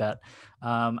alphabet.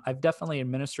 I've definitely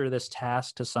administered this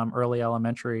task to some early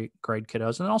elementary grade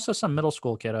kiddos and also some middle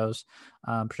school kiddos,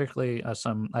 particularly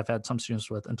I've had some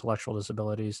students with intellectual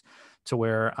disabilities to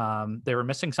where they were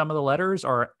missing some of the letters,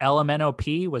 or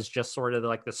LMNOP was just sort of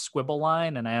like the squibble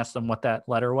line. And I asked them what that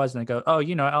letter was, and they go, oh,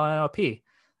 LMNOP.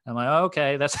 I'm like, oh,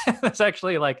 okay, that's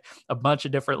actually like a bunch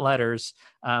of different letters.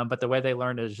 But the way they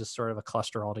learned it is just sort of a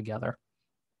cluster altogether.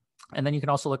 And then you can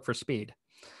also look for speed.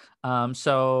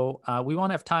 So we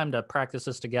won't have time to practice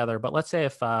this together, but let's say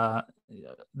if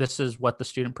this is what the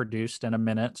student produced in a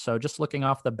minute. So just looking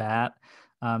off the bat,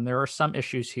 there are some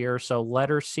issues here. So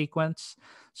letter sequence.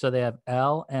 So they have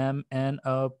L, M, N,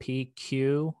 O, P,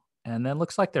 Q, and then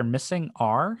looks like they're missing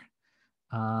R.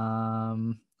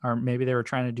 Or maybe they were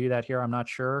trying to do that here. I'm not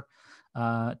sure.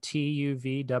 T, U,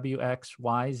 V, W, X,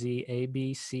 Y, Z, A,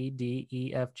 B, C, D,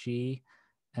 E, F, G,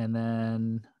 and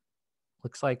then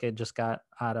looks like it just got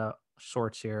out of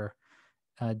sorts here.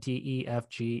 D, E, F,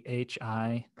 G, H,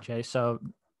 I, J. So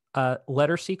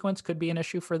letter sequence could be an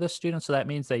issue for this student. So that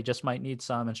means they just might need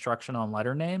some instruction on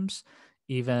letter names,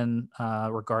 even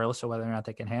regardless of whether or not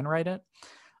they can handwrite it.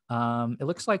 It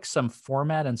looks like some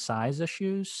format and size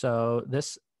issues. So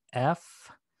this F,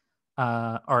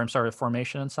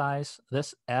 formation and size.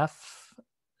 This F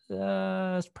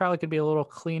probably could be a little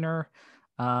cleaner.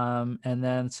 And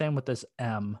then same with this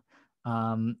M.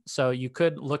 So you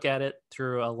could look at it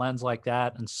through a lens like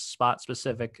that and spot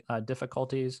specific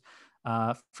difficulties.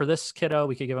 For this kiddo,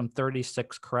 we could give them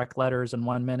 36 correct letters in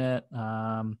 1 minute.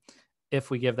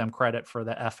 If we give them credit for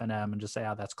the F and M and just say,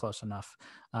 oh, that's close enough.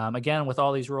 Again, with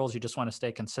all these rules, you just want to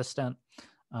stay consistent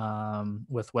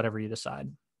with whatever you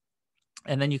decide.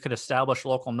 And then you could establish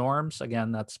local norms.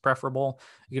 Again, that's preferable.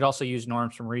 You could also use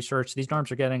norms from research. These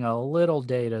norms are getting a little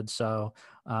dated. So,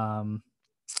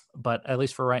 but at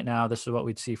least for right now, this is what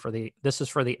we'd see this is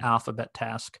for the alphabet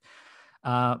task.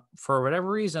 For whatever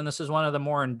reason, this is one of the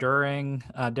more enduring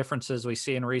differences we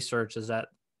see in research, is that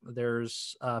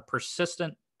there's a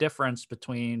persistent difference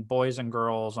between boys and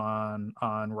girls on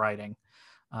writing.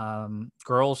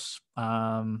 Girls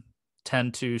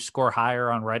tend to score higher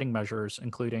on writing measures,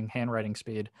 including handwriting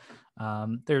speed.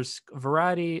 There's a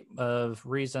variety of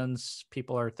reasons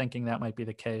people are thinking that might be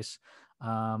the case,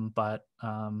 but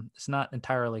it's not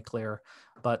entirely clear.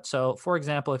 But so, for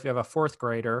example, if you have a fourth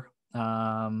grader,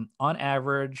 on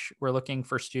average, we're looking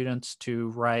for students to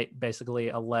write basically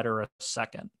a letter a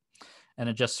second, and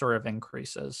it just sort of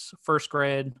increases. First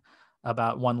grade,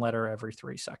 about 1 letter every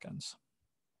 3 seconds,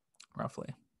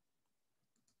 roughly.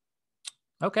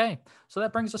 Okay, so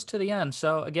that brings us to the end.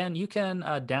 So again, you can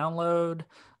download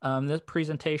this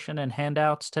presentation and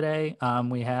handouts today.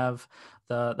 We have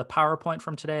the PowerPoint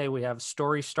from today. We have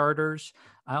story starters.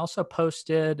 I also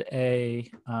posted a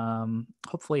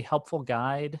hopefully helpful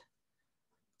guide.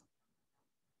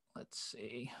 Let's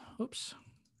see. Oops.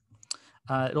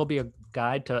 It'll be a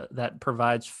guide that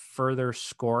provides further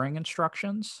scoring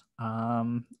instructions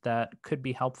that could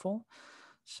be helpful.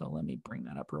 So let me bring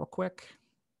that up real quick.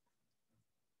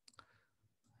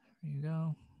 There you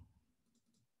go.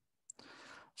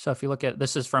 So if you look at,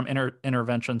 this is from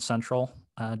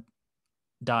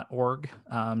interventioncentral.org.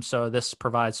 So this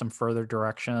provides some further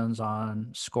directions on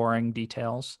scoring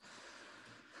details,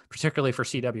 particularly for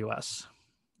CWS.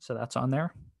 So that's on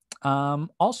there.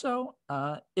 Also,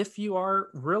 if you are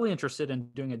really interested in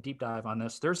doing a deep dive on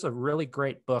this, there's a really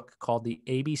great book called The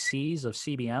ABCs of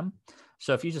CBM.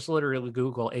 So if you just literally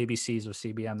Google ABCs of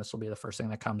CBM, this will be the first thing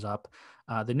that comes up.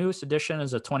 The newest edition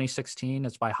is a 2016.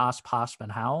 It's by Hosp,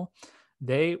 and Howell.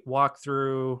 They walk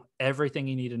through everything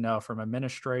you need to know, from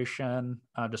administration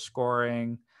to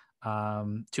scoring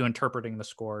to interpreting the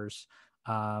scores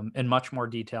in much more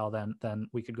detail than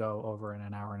we could go over in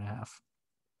an hour and a half.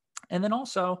 And then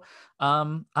also,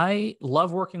 I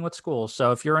love working with schools.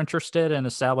 So if you're interested in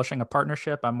establishing a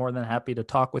partnership, I'm more than happy to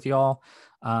talk with y'all.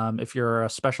 If you're a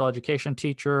special education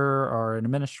teacher or an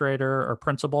administrator or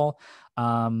principal,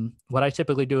 what I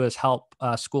typically do is help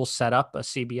schools set up a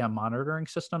CBM monitoring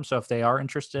system. So if they are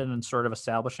interested in sort of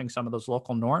establishing some of those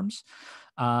local norms.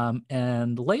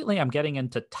 And lately I'm getting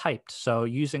into typed. So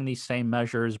using these same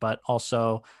measures, but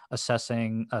also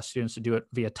assessing students to do it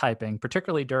via typing,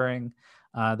 particularly during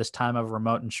this time of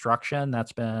remote instruction.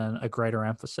 That's been a greater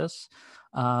emphasis.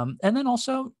 And then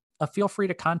also feel free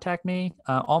to contact me.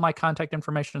 All my contact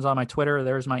information is on my Twitter.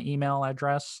 There's my email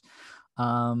address.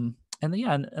 And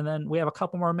then we have a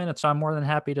couple more minutes, so I'm more than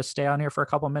happy to stay on here for a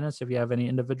couple minutes if you have any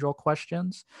individual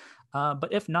questions. But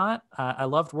if not, I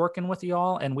loved working with you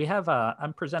all, and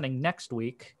I'm presenting next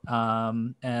week,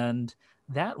 and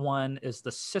that one is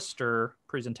the sister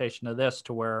presentation of this,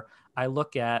 to where I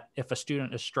look at if a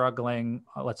student is struggling,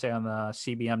 let's say on the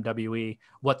CBM-WE,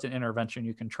 what's an intervention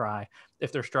you can try?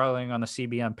 If they're struggling on the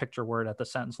CBM picture word at the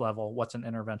sentence level, what's an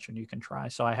intervention you can try?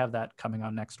 So I have that coming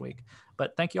on next week.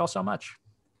 But thank you all so much.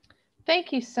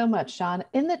 Thank you so much, Shawn.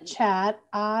 In the chat,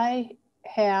 I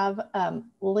have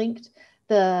linked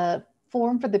the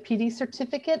form for the PD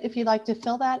certificate if you'd like to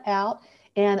fill that out.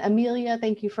 And Amelia,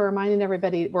 thank you for reminding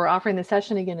everybody we're offering the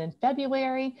session again in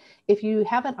February. If you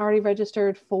haven't already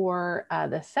registered for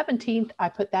the 17th, I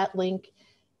put that link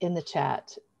in the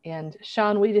chat. And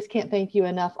Shawn, we just can't thank you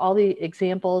enough. All the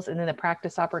examples and then the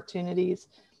practice opportunities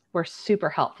were super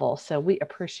helpful. So we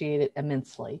appreciate it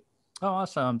immensely. Oh,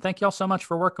 awesome. Thank you all so much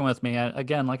for working with me.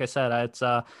 Again, like I said,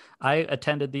 I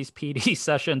attended these PD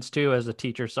sessions too as a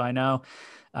teacher, so I know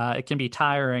it can be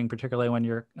tiring, particularly when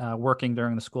you're working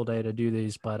during the school day to do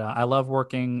these. But I love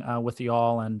working with you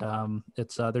all, and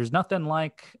there's nothing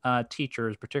like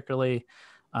teachers, particularly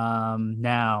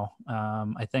now.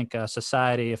 I think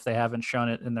society, if they haven't shown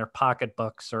it in their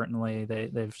pocketbook, certainly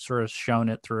they've sort of shown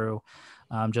it through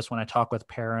just when I talk with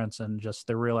parents, and just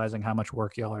they're realizing how much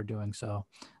work y'all are doing. So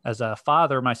as a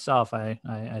father myself, I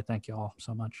thank you all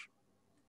so much.